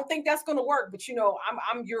 I don't think that's going to work. But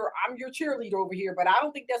I'm your cheerleader over here. But I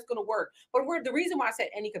don't think that's going to work. But the reason why I said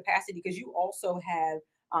any capacity, because you also have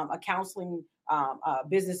a counseling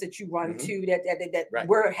business that you run too. That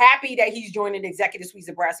we're happy that he's joining the Executive Suites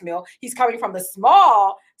of Brass Mill. He's coming from the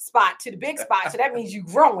small spot to the big spot, so that means you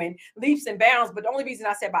growing leaps and bounds. But the only reason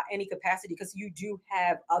I said about any capacity, because you do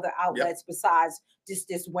have other outlets besides just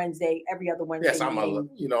this Wednesday, every other Wednesday. Yes, I'm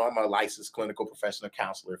a licensed clinical professional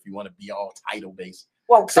counselor. If you want to be all title based.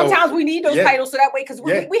 Well, sometimes we need those titles so that way, because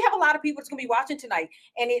we have a lot of people that's going to be watching tonight,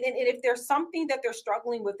 and if there's something that they're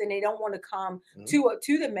struggling with and they don't want to come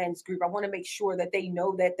to the men's group, I want to make sure that they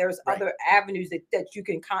know that there's other avenues that they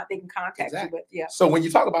can contact you with. Yeah. So when you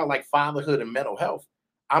talk about like fatherhood and mental health,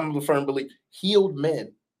 I'm a firm believer healed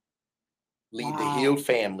men lead to healed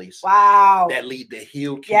families. Wow. That lead to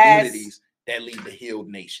healed communities. that lead to healed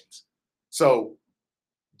nations. So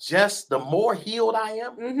just the more healed I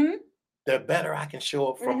am, the better I can show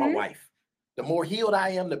up for my wife. The more healed I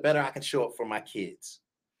am, the better I can show up for my kids.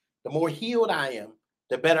 The more healed I am,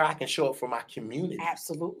 the better I can show up for my community.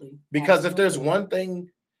 Absolutely. Because if there's one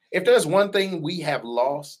thing we have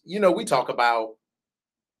lost, we talk about,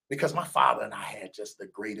 because my father and I had just the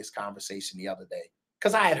greatest conversation the other day.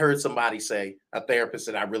 Because I had heard somebody say, a therapist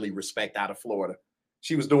that I really respect out of Florida,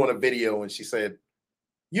 she was doing a video and she said,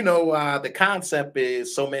 the concept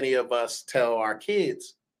is so many of us tell our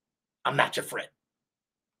kids, I'm not your friend.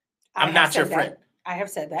 I'm not your friend. I have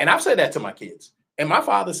said that. And I've said that to my kids. And my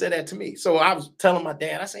father said that to me. So I was telling my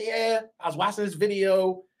dad, I said, yeah, I was watching this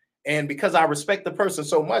video. And because I respect the person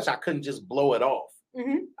so much, I couldn't just blow it off.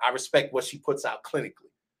 I respect what she puts out clinically.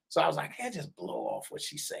 So I was like, I can't just blow off what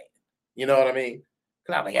she's saying. You know what I mean?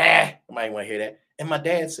 Because I'm like, I might want to hear that. And my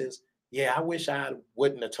dad says, yeah, I wish I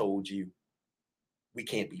wouldn't have told you we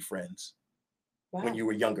can't be friends when you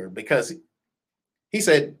were younger. Because he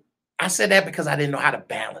said, I said that because I didn't know how to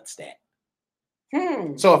balance that.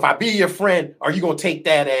 So if I be your friend, are you going to take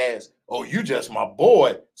that as, oh, you just my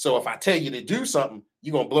boy. So if I tell you to do something,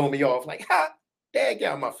 you're going to blow me off like, dad, get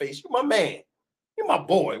out of my face. You my man. You're my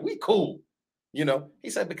boy. We cool. He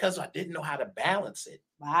said, because I didn't know how to balance it.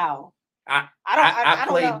 Wow. I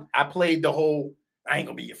played the whole, I ain't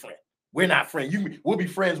going to be your friend. We're not friends. We'll be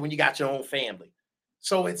friends when you got your own family.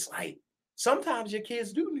 So it's like, sometimes your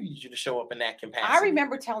kids do need you to show up in that capacity. I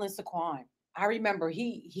remember telling Saquon,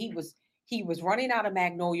 he was running out of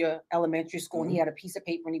Magnolia Elementary School and he had a piece of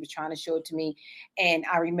paper and he was trying to show it to me. And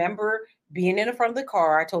I remember being in the front of the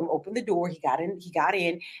car. I told him, open the door. He got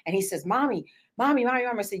in and he says, Mommy.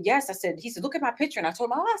 I said, yes. He said, look at my picture. And I told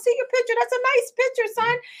him, I see your picture. That's a nice picture,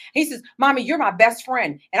 son. He says, Mommy, you're my best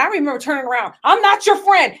friend. And I remember turning around. I'm not your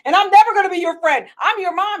friend. And I'm never going to be your friend. I'm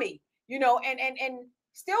your mommy, and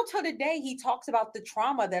still to the day, he talks about the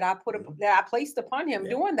trauma that I placed upon him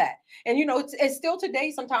doing that. And, it's still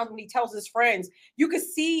today, sometimes when he tells his friends, you could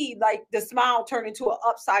see like the smile turn into an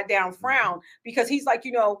upside down frown because he's like,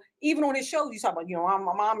 even on his shows, he's talking about,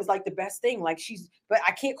 my mom is like the best thing. Like but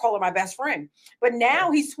I can't call her my best friend. But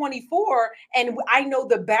now he's 24 and I know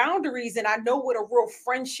the boundaries and I know what a real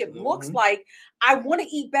friendship looks like. I want to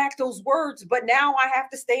eat back those words, but now I have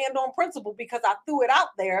to stand on principle because I threw it out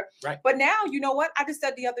there. Right. But now, you know what? I just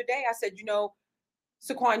said the other day, I said,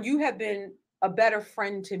 Saquon, you have been a better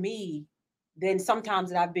friend to me than sometimes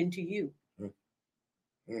that I've been to you.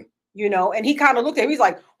 And he kind of looked at me, he's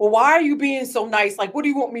like, well, why are you being so nice? Like, what do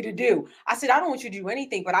you want me to do? I said, I don't want you to do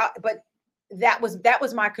anything, but that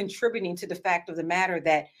was my contributing to the fact of the matter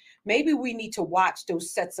that maybe we need to watch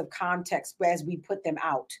those sets of context as we put them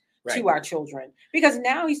out. Right. To our children, because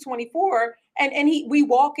now he's 24 and we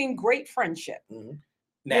walk in great friendship.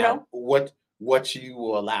 Now, what you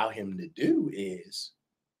will allow him to do is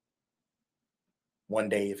one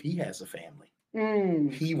day if he has a family,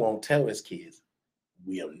 he won't tell his kids,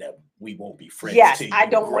 we won't be friends. Yes, I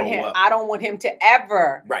don't want him to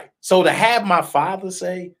ever. Right. So to have my father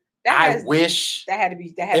say, I wish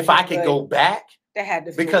if I could go back. That had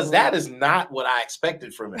to because that is not what I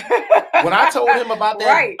expected from him. When I told him about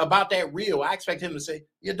that about that reel, I expect him to say,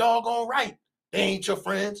 "You're doggone right. They ain't your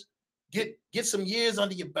friends. Get some years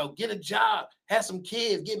under your belt. Get a job. Have some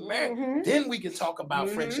kids. Get married. Then we can talk about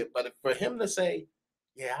friendship." But for him to say,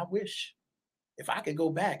 "Yeah, I wish if I could go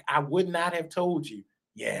back, I would not have told you.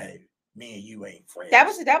 Yeah, me and you ain't friends."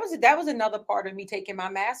 That was another part of me taking my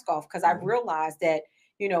mask off because I realized that.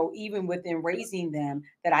 Even within raising them,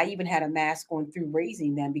 that I even had a mask on through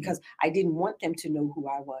raising them because I didn't want them to know who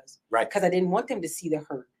I was. Right. Because I didn't want them to see the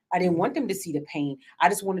hurt. I didn't want them to see the pain. I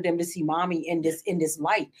just wanted them to see mommy in this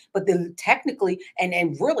light. But technically,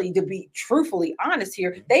 and really, to be truthfully honest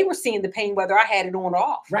here, they were seeing the pain whether I had it on or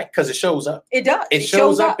off. Right, because it shows up. It does. It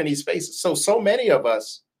shows up in these spaces. So many of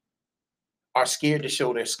us are scared to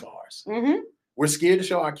show their scars. We're scared to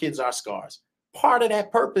show our kids our scars. Part of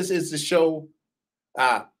that purpose is to show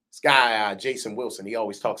this guy, Jason Wilson, he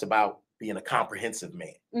always talks about being a comprehensive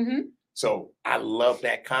man. So I love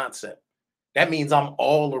that concept. That means I'm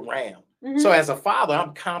all around. So as a father,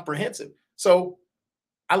 I'm comprehensive. So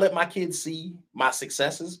I let my kids see my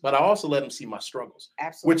successes, but I also let them see my struggles.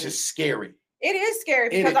 Absolutely. Which is scary. It is scary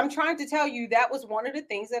because I'm trying to tell you that was one of the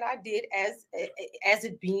things that I did as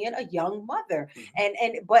it being a young mother.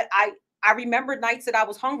 But I remember nights that I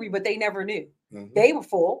was hungry, but they never knew. They were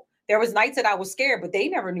full. There was nights that I was scared, but they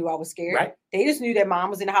never knew I was scared. Right. They just knew that mom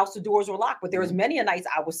was in the house, the doors were locked. But there was many a nights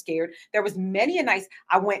I was scared. There was many a nights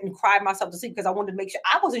I went and cried myself to sleep because I wanted to make sure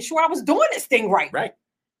I wasn't sure I was doing this thing right. Right.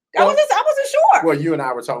 I wasn't sure. Well, you and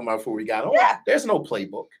I were talking about before we got on. Yeah. There's no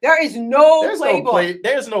playbook. There's no playbook.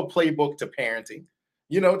 There's no playbook to parenting.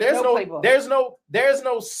 There's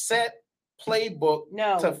no set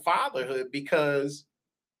playbook to fatherhood, because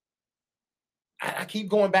I keep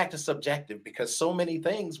going back to subjective, because so many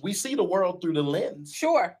things, we see the world through the lens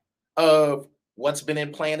of what's been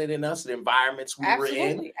implanted in us, the environments we were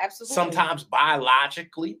in, sometimes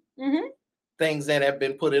biologically, things that have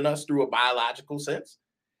been put in us through a biological sense.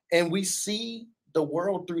 And we see the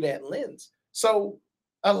world through that lens. So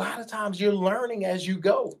a lot of times you're learning as you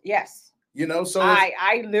go. Yes. So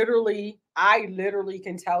I literally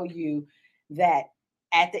can tell you that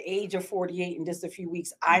at the age of 48 in just a few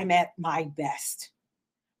weeks, I'm at my best.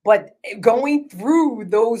 But going through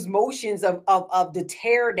those motions of the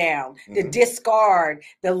tear down, the discard,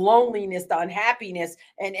 the loneliness, the unhappiness,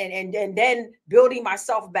 and then building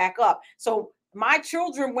myself back up. So my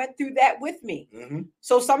children went through that with me.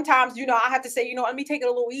 So sometimes, I have to say, let me take it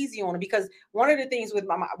a little easy on it, because one of the things with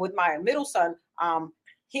my middle son,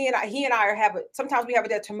 he and I sometimes we have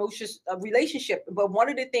that tumultuous relationship. But one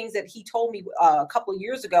of the things that he told me a couple of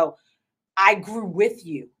years ago, I grew with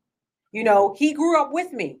you. He grew up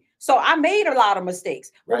with me. So I made a lot of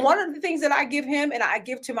mistakes. But one of the things that I give him, and I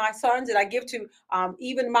give to my sons, and I give to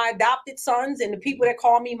even my adopted sons and the people that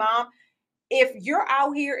call me mom, if you're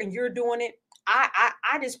out here and you're doing it,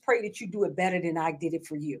 I just pray that you do it better than I did it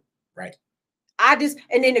for you. Right. And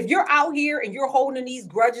then if you're out here and you're holding these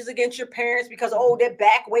grudges against your parents because,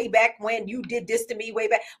 that way back when you did this to me way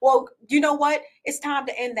back. Well, you know what? It's time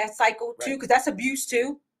to end that cycle too, because that's abuse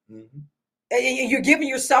too. You're giving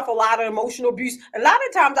yourself a lot of emotional abuse. A lot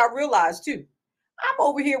of times I realize too, I'm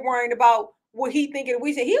over here worrying about what he thinking.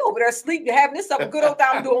 We say he over there sleeping, having this up a good old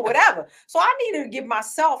time doing whatever. So I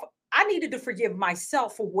needed to forgive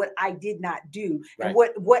myself for what I did not do and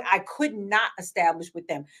what I could not establish with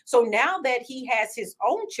them. So now that he has his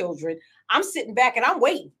own children, I'm sitting back and I'm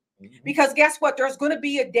waiting, because guess what? There's going to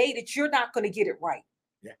be a day that you're not going to get it right.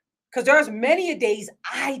 Yeah. Because there's many a days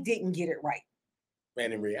I didn't get it right.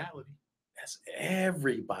 And in reality, that's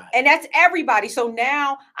everybody. And that's everybody. So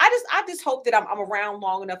now I just hope that I'm around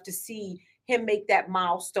long enough to see him make that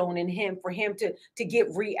milestone in for him to get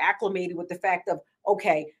reacclimated with the fact of,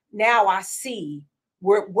 okay, now I see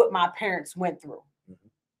what my parents went through.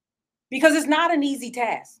 Because it's not an easy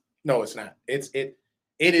task. No, it's not. It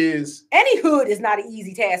is. Any hood is not an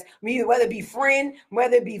easy task. Whether it be friend,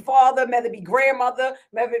 whether it be father, whether it be grandmother,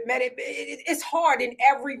 it's hard in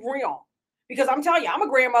every realm. Because I'm telling you, I'm a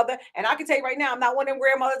grandmother, and I can tell you right now, I'm not one of them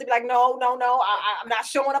grandmothers to be like, no, I'm not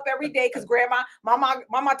showing up every day because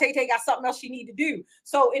Mama Tay got something else she need to do.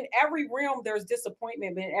 So in every realm, there's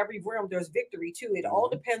disappointment, but in every realm, there's victory too. It all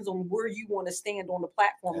depends on where you want to stand on the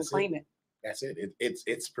platform and claim it. That's it.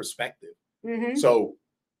 It's perspective. So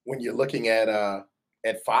when you're looking at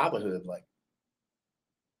fatherhood, like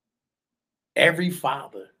every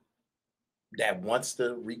father that wants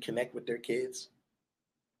to reconnect with their kids,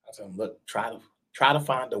 I tell them, look, try to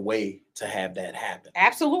find a way to have that happen.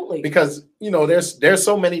 Absolutely. Because, there's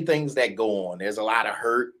so many things that go on. There's a lot of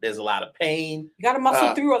hurt. There's a lot of pain. You got to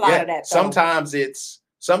muscle through a lot of that. Sometimes it's,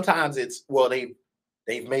 well,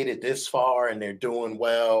 they've made it this far and they're doing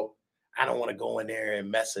well. I don't want to go in there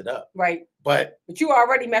and mess it up. Right. But you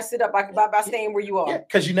already messed it up by staying where you are. Yeah,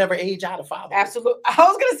 because you never age out of fatherhood. Absolutely. I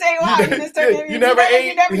was going to say, wow. You never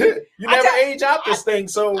age out this thing.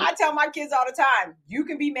 So I tell my kids all the time, you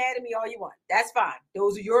can be mad at me all you want. That's fine.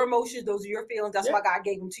 Those are your emotions. Those are your feelings. That's why God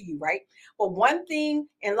gave them to you, right? But one thing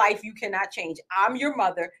in life you cannot change. I'm your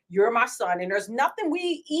mother. You're my son. And there's nothing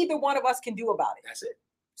either one of us can do about it. That's it.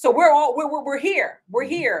 So we're here. We're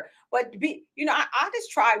here. But I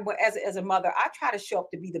just try as a mother, I try to show up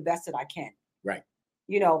to be the best that I can. Right.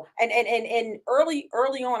 And early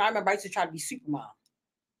on, I remember I used to try to be super mom.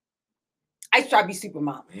 I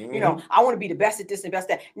want to be the best at this and best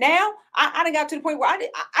at that. Now I done got to the point where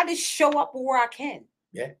I just show up where I can.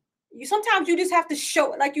 Yeah. Sometimes you just have to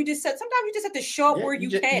show, like you just said, sometimes you just have to show up where you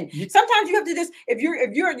can. Sometimes you have to just, if you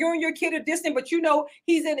and your kid are distant, but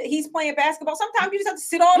he's playing basketball. Sometimes you just have to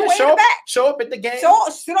sit all the way in the back. Show up at the game. Sit all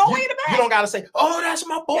the way in the back. You don't got to say, "Oh, that's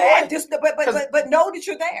my boy." Yeah, but know that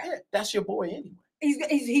you're there. Yeah, that's your boy anyway.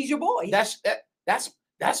 He's your boy. That's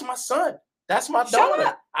my son. That's my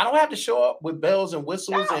daughter. I don't have to show up with bells and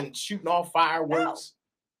whistles and shooting off fireworks. No.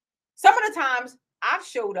 Some of the times I've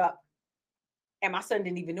showed up and my son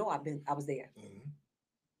didn't even know I was there.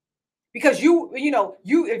 Because if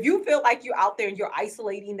you feel like you're out there and you're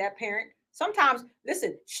isolating that parent, sometimes,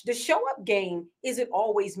 listen, the show up game isn't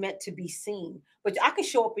always meant to be seen, but I can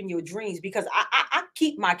show up in your dreams because I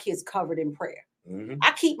keep my kids covered in prayer.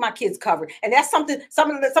 I keep my kids covered. And that's something,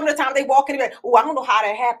 some of the time they walk in and be like, oh, I don't know how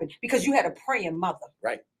that happened, because you had a praying mother.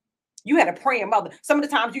 Right. You had a praying mother. Some of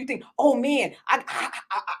the times you think, oh man,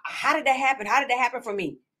 how did that happen? How did that happen for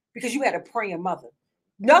me? Because you had a praying mother.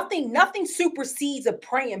 Nothing supersedes a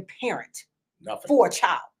praying parent. Nothing. For a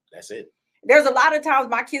child. That's it. There's a lot of times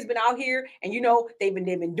my kids been out here, and they've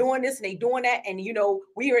been doing this and they doing that, and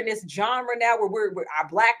we are in this genre now where our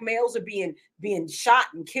black males are being shot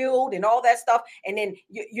and killed and all that stuff. And then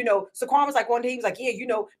Saquon was like, one day he was like, yeah,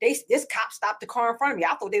 this cop stopped the car in front of me.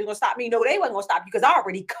 I thought they was gonna stop me. No, they wasn't gonna stop you, because I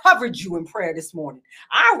already covered you in prayer this morning.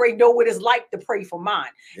 I already know what it's like to pray for mine.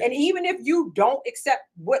 Yeah. And even if you don't accept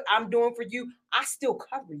what I'm doing for you, I still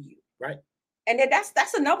cover you. Right. And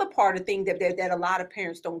that's another part of the thing that a lot of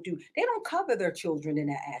parents don't do. They don't cover their children in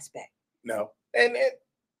that aspect. No. And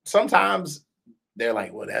sometimes they're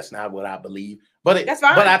like, well, that's not what I believe. But that's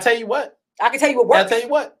fine. But I tell you what. I can tell you what works. I'll tell you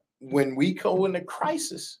what. When we go into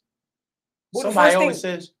crisis, somebody always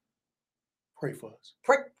says, pray for us.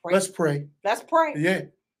 Pray. Let's pray. Let's pray. Yeah.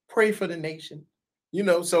 Pray for the nation.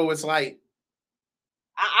 So it's like.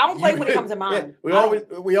 I don't play when it comes to mine. Yeah,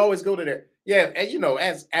 we always go to there. Yeah, and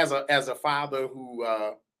as a father who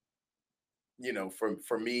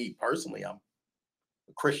for me personally, I'm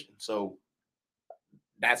a Christian, so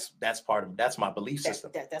that's my belief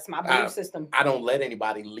system. That's my belief system. I don't let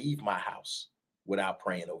anybody leave my house without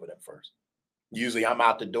praying over them first. Usually, I'm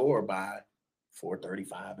out the door by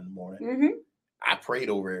 4:35 in the morning. Mm-hmm. I prayed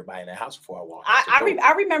over everybody in the house before I walked.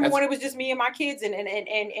 I remember when it was just me and my kids, and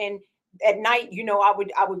at night,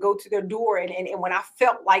 I would go to their door, and when I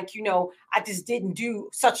felt like, I just didn't do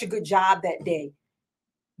such a good job that day,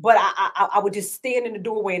 but I would just stand in the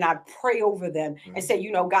doorway and I'd pray over them and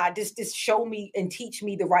say, God, just show me and teach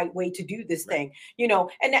me the right way to do this thing,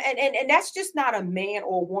 and that's just not a man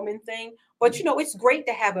or woman thing. But, it's great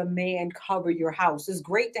to have a man cover your house. It's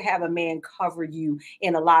great to have a man cover you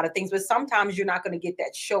in a lot of things. But sometimes you're not going to get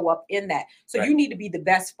that show up in that. So you need to be the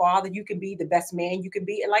best father you can be, the best man you can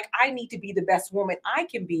be. And like, I need to be the best woman I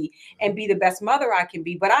can be and be the best mother I can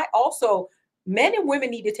be. But I also, men and women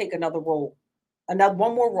need to take another role,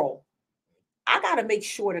 one more role. I got to make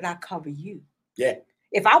sure that I cover you. Yeah.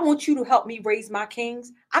 If I want you to help me raise my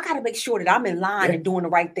kings, I got to make sure that I'm in line and doing the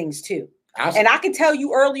right things too. And I can tell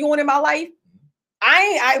you early on in my life,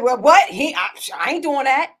 I ain't doing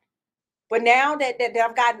that. But now that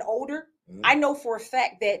I've gotten older, I know for a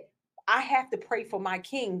fact that I have to pray for my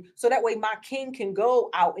king, so that way my king can go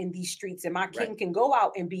out in these streets and my king can go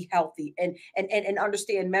out and be healthy and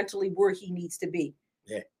understand mentally where he needs to be.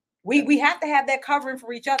 Yeah. We have to have that covering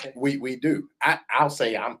for each other. We do. I'll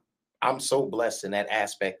say I'm so blessed in that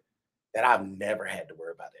aspect that I've never had to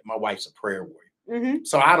worry about it. My wife's a prayer warrior. Mm-hmm.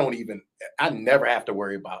 So I never have to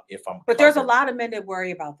worry about if I'm. But there's a lot of men that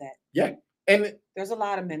worry about that. Yeah. And there's a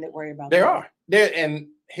lot of men that worry about that. And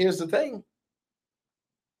here's the thing.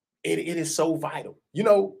 It is so vital.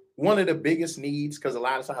 One of the biggest needs, because a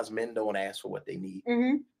lot of times men don't ask for what they need.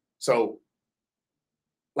 Mm-hmm. So,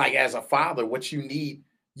 like, as a father, what you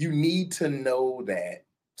need to know that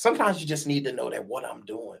sometimes you just need to know that what I'm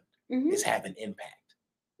doing is having impact.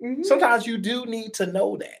 Mm-hmm. Sometimes you do need to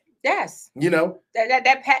know that. Yes.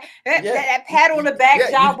 That pat on the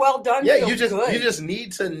back, job well done. Yeah, you just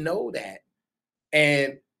need to know that.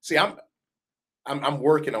 And see, I'm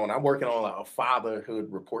working on a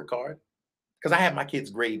fatherhood report card, because I have my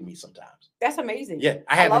kids grade me sometimes. That's amazing. Yeah,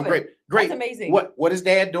 I have them grade. Great. That's amazing. What is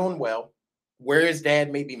dad doing well? Where is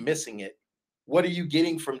dad maybe missing it? What are you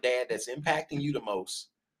getting from dad that's impacting you the most?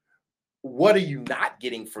 What are you not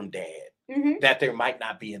getting from dad that there might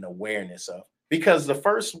not be an awareness of? Because the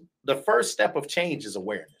first step of change is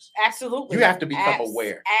awareness. Absolutely. You have to become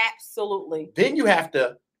aware. Absolutely. Then you have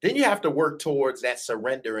to work towards that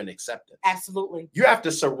surrender and acceptance. Absolutely. You have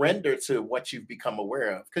to surrender to what you've become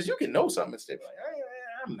aware of, because you can know something and say,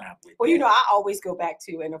 I'm not with that. I always go back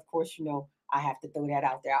to, and of course, I have to throw that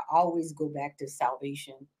out there. I always go back to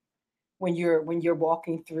salvation. When you're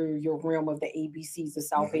walking through your realm of the ABCs of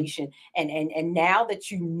salvation, and now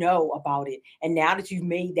that you know about it, and now that you've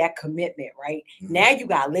made that commitment, right? Now you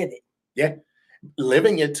gotta live it. Yeah,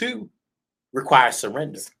 living it too requires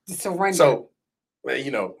surrender. Surrender. So,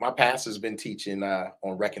 my pastor's been teaching on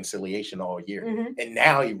reconciliation all year, and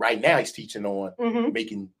now he's teaching on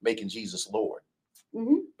making Jesus Lord,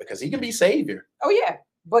 because he can be Savior. Oh yeah,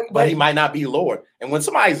 but he might not be Lord. And when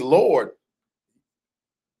somebody's Lord,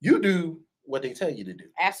 you do what they tell you to do.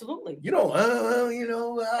 Absolutely. You don't,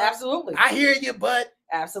 absolutely. I hear you, but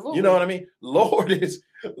absolutely. You know what I mean? Lord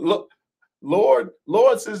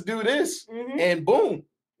says do this, and boom.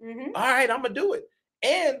 All right, I'm gonna do it.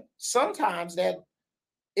 And sometimes that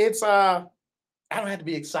it's I don't have to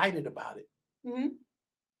be excited about it Mm-hmm.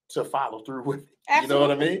 to follow through with it. Absolutely. You know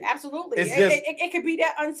what I mean? Absolutely. It's just, it could be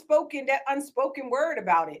that unspoken word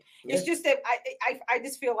about it. Yeah. It's just that I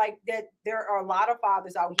just feel like that there are a lot of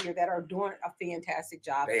fathers out here that are doing a fantastic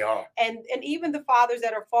job. They are. And even the fathers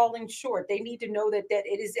that are falling short, they need to know that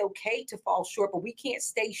it is okay to fall short, but we can't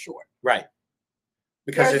stay short. Right.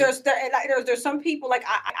 Because there's some people, like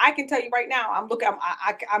I can tell you right now,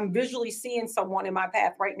 I'm visually seeing someone in my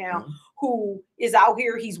path right now who is out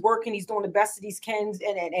here. He's working, he's doing the best that he can,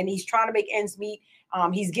 and he's trying to make ends meet.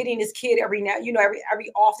 He's getting his kid every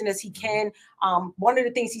often as he can. One of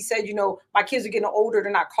the things he said, my kids are getting older,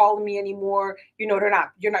 they're not calling me anymore. They're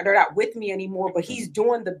not with me anymore. But he's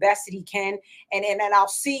doing the best that he can, and I'll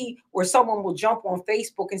see where someone will jump on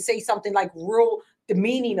Facebook and say something like real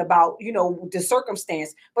demeaning about the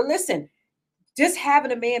circumstance. But listen, just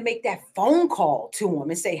having a man make that phone call to him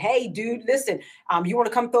and say, hey dude, listen, you want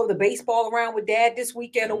to come throw the baseball around with dad this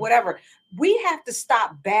weekend or whatever. We have to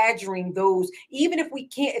stop badgering those, even if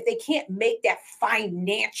they can't make that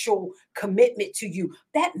financial commitment to you.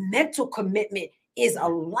 That mental commitment is a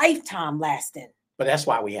lifetime lasting. But that's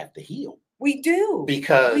why we have to heal. We do.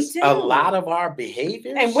 Because a lot of our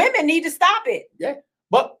behaviors, and women need to stop it. Yeah.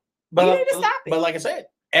 But you need to stop it. But like I said,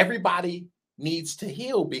 everybody needs to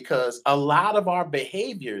heal, because a lot of our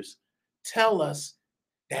behaviors tell us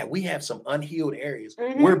that we have some unhealed areas.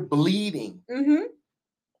 We're bleeding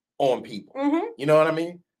on people. You know what I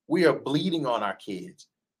mean? We are bleeding on our kids.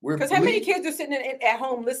 Because how many kids are sitting at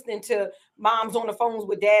home listening to moms on the phones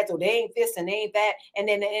with dads, or they ain't this and they ain't that, and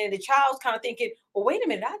then the child's kind of thinking, well, wait a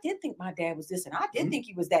minute, I did think my dad was this, and I did think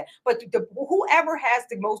he was that. But whoever has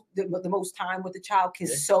the most time with the child can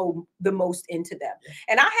sow the most into them.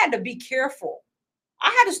 And I had to be careful. I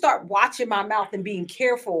had to start watching my mouth and being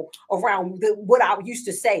careful around what I used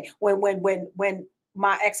to say when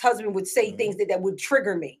my ex-husband would say things that would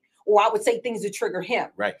trigger me. Or I would say things to trigger him.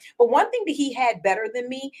 Right. But one thing that he had better than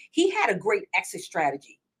me, he had a great exit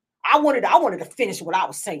strategy. I wanted to finish what I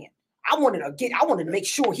was saying. I wanted to make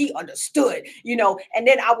sure he understood, and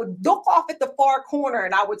then I would look off at the far corner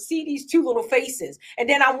and I would see these two little faces. And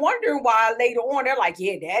then I'm wondering why later on they're like,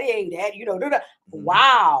 yeah, daddy ain't that,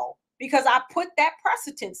 Wow. Because I put that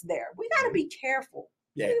precedence there. We got to be careful.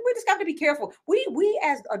 Yeah. We just got to be careful. We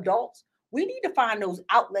as adults, we need to find those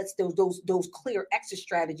outlets, those clear exit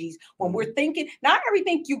strategies when we're thinking. Not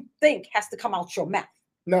everything you think has to come out your mouth.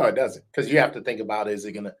 No, it doesn't. Because you have to think about,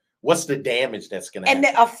 what's the damage that's going to happen?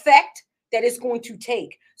 And the effect that it's going to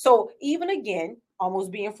take. So even again,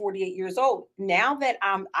 almost being 48 years old, now that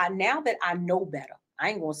I know better,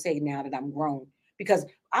 I ain't going to say now that I'm grown, because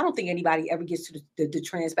I don't think anybody ever gets to the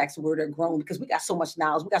transpacs where they're grown, because we got so much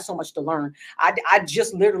knowledge. We got so much to learn. I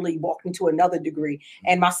just literally walked into another degree,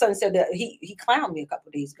 and my son said that he clowned me a couple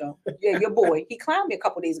of days ago. Yeah, your boy, he clowned me a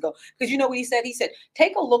couple of days ago, because you know what he said? He said,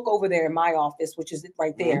 take a look over there in my office, which is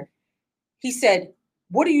right there. He said,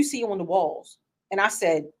 what do you see on the walls? And I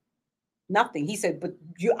said, nothing. He said, but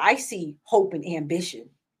I see hope and ambition.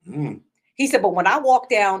 He said, but when I walk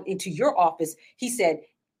down into your office, he said,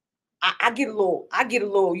 I get a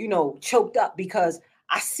little, choked up, because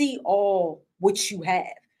I see all what you have,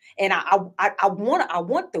 and I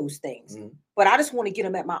want those things, but I just want to get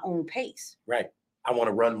them at my own pace. Right. I want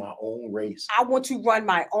to run my own race. I want to run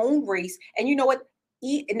my own race, and you know what?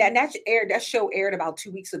 And that show aired about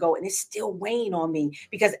 2 weeks ago, and it's still weighing on me,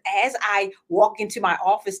 because as I walk into my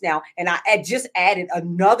office now, and I had just added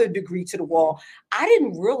another degree to the wall, I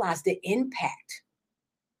didn't realize the impact.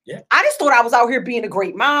 Yeah. I just thought I was out here being a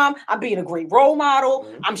great mom. I'm being a great role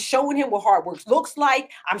model. I'm showing him what hard work looks like.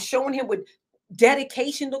 I'm showing him what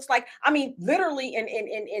dedication looks like. I mean, literally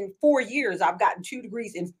in 4 years, I've gotten 2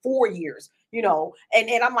 degrees in 4 years, and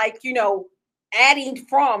I'm like, adding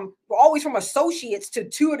always from associates to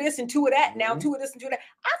 2 of this and 2 of that, now 2 of this and 2 of that.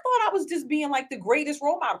 I thought I was just being like the greatest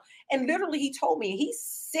role model. And literally he told me he's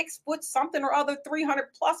 6 foot something or other, 300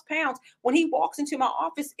 plus pounds. When he walks into my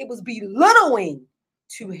office, it was belittling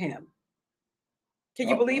to him. Can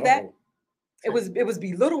you believe that? It was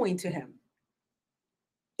belittling to him.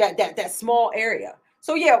 That small area.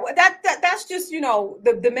 So yeah, that's just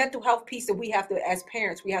the mental health piece that we have to, as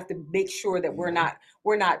parents, we have to make sure that we're not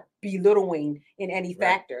belittling in any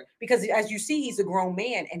factor, because as you see, he's a grown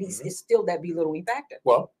man, and it's still that belittling factor.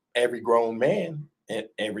 Well, every grown man and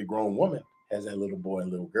every grown woman has that little boy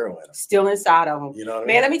and little girl in them. Still inside of them. You know what I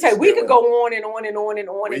mean? Man, let me tell you, we could go on and on and on and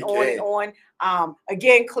on and on and on.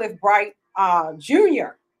 Again, Cliff Bright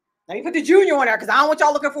Jr. Let me put the junior on there, because I don't want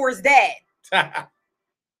y'all looking for his dad.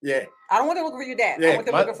 Yeah. I don't want them looking for your dad. I want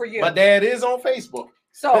them looking for you. My dad is on Facebook.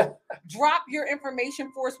 So drop your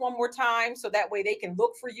information for us one more time, so that way they can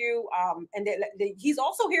look for you. And he's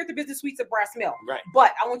also here at the Business Suites of Brass Mill. Right.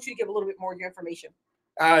 But I want you to give a little bit more of your information.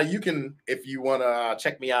 You can, if you want to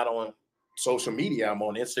check me out on social media, I'm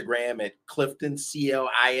on Instagram at Clifton, CLIFTON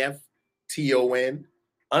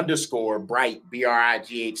 _ Bright,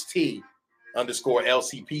 BRIGHT _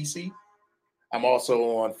 LCPC. I'm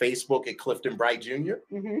also on Facebook at Clifton Bright Jr.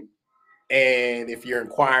 Mm-hmm. And if you're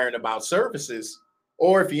inquiring about services,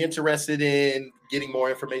 or if you're interested in getting more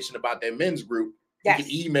information about that men's group, you can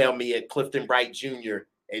email me at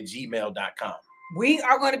cliftonbrightjr@gmail.com. We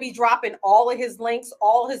are going to be dropping all of his links,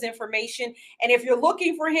 all his information. And if you're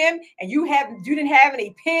looking for him and you didn't have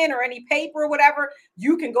any pen or any paper or whatever,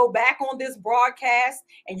 you can go back on this broadcast,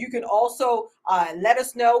 and you can also let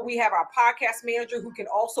us know. We have our podcast manager who can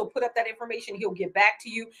also put up that information. He'll get back to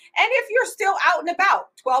you. And if you're still out and about,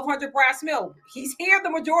 1200 Brass Mill, he's here the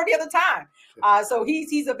majority of the time. So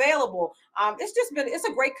he's available. It's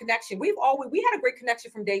a great connection. We had a great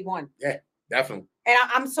connection from day one. Yeah. Definitely. And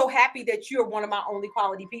I'm so happy that you're one of my only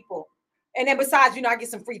quality people. And then besides, I get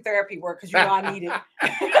some free therapy work because I need it.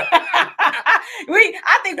 I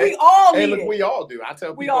think we all need it. We all do. I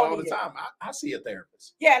tell people all the time, I see a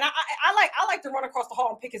therapist. Yeah, and I like to run across the hall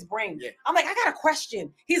and pick his brain. Yeah. I'm like, I got a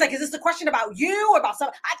question. He's like, is this a question about you or about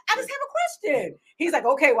something? I just have a question. He's like,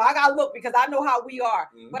 okay, well, I got to look because I know how we are.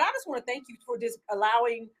 Mm-hmm. But I just want to thank you for just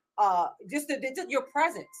allowing just your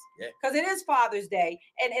presence, because it is Father's Day,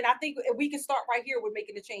 and I think we can start right here with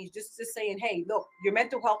making a change, just saying, hey, look, your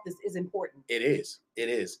mental health is important. It is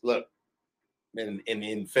Look,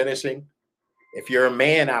 in finishing, if you're a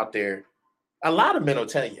man out there, a lot of men will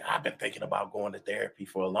tell you, I've been thinking about going to therapy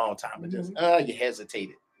for a long time, but just you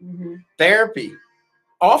hesitated. Mm-hmm. Therapy,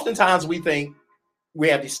 oftentimes we think we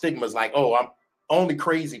have these stigmas like, oh, only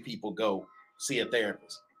crazy people go see a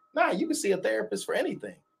therapist. Nah, you can see a therapist for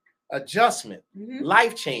anything. Adjustment,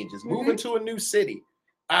 life changes, moving to a new city,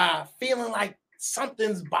 feeling like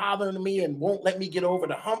something's bothering me and won't let me get over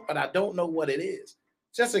the hump, but I don't know what it is.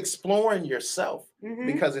 Just exploring yourself,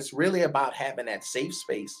 because it's really about having that safe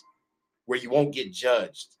space where you won't get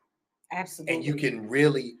judged. Absolutely. And you can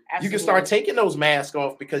you can start taking those masks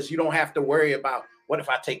off, because you don't have to worry about, what if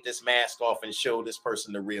I take this mask off and show this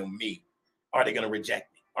person the real me? Are they going to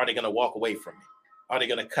reject me? Are they going to walk away from me? Are they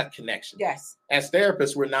going to cut connection? Yes. As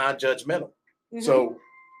therapists, we're non-judgmental. So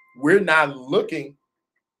we're not looking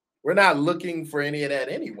for any of that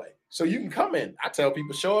anyway. So you can come in. I tell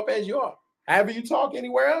people, show up as you are. However you talk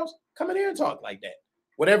anywhere else, come in here and talk like that.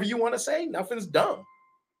 Whatever you want to say, nothing's dumb.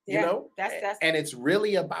 Yeah, you know? That's and it's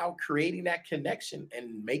really about creating that connection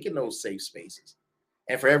and making those safe spaces.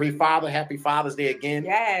 And for every father, happy Father's Day again.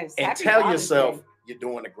 Yes. And tell yourself, you're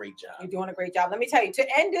doing a great job. You're doing a great job. Let me tell you, to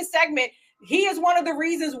end this segment, he is one of the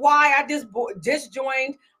reasons why I just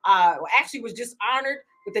joined, actually was just honored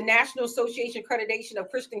with the National Association Accreditation of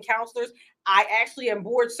Christian Counselors. I actually am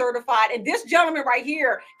board certified. And this gentleman right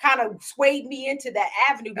here kind of swayed me into that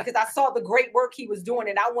avenue, because I saw the great work he was doing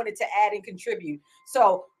and I wanted to add and contribute.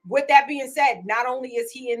 So with that being said, not only is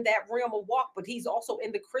he in that realm of walk, but he's also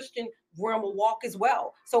in the Christian realm of walk as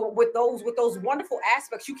well. So with those wonderful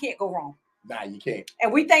aspects, you can't go wrong. Nah, you can't.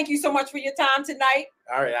 And we thank you so much for your time tonight.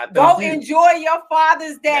 All right. Go enjoy your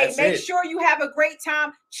Father's Day. Make sure you have a great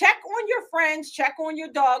time. Check on your friends, check on your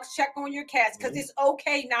dogs, check on your cats, because it's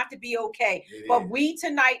okay not to be okay. But we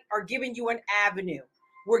tonight are giving you an avenue.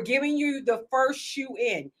 We're giving you the first shoe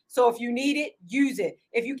in. So if you need it, use it.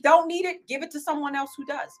 If you don't need it, give it to someone else who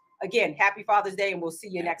does. Again, happy Father's Day, and we'll see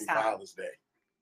you next time. Happy Father's Day.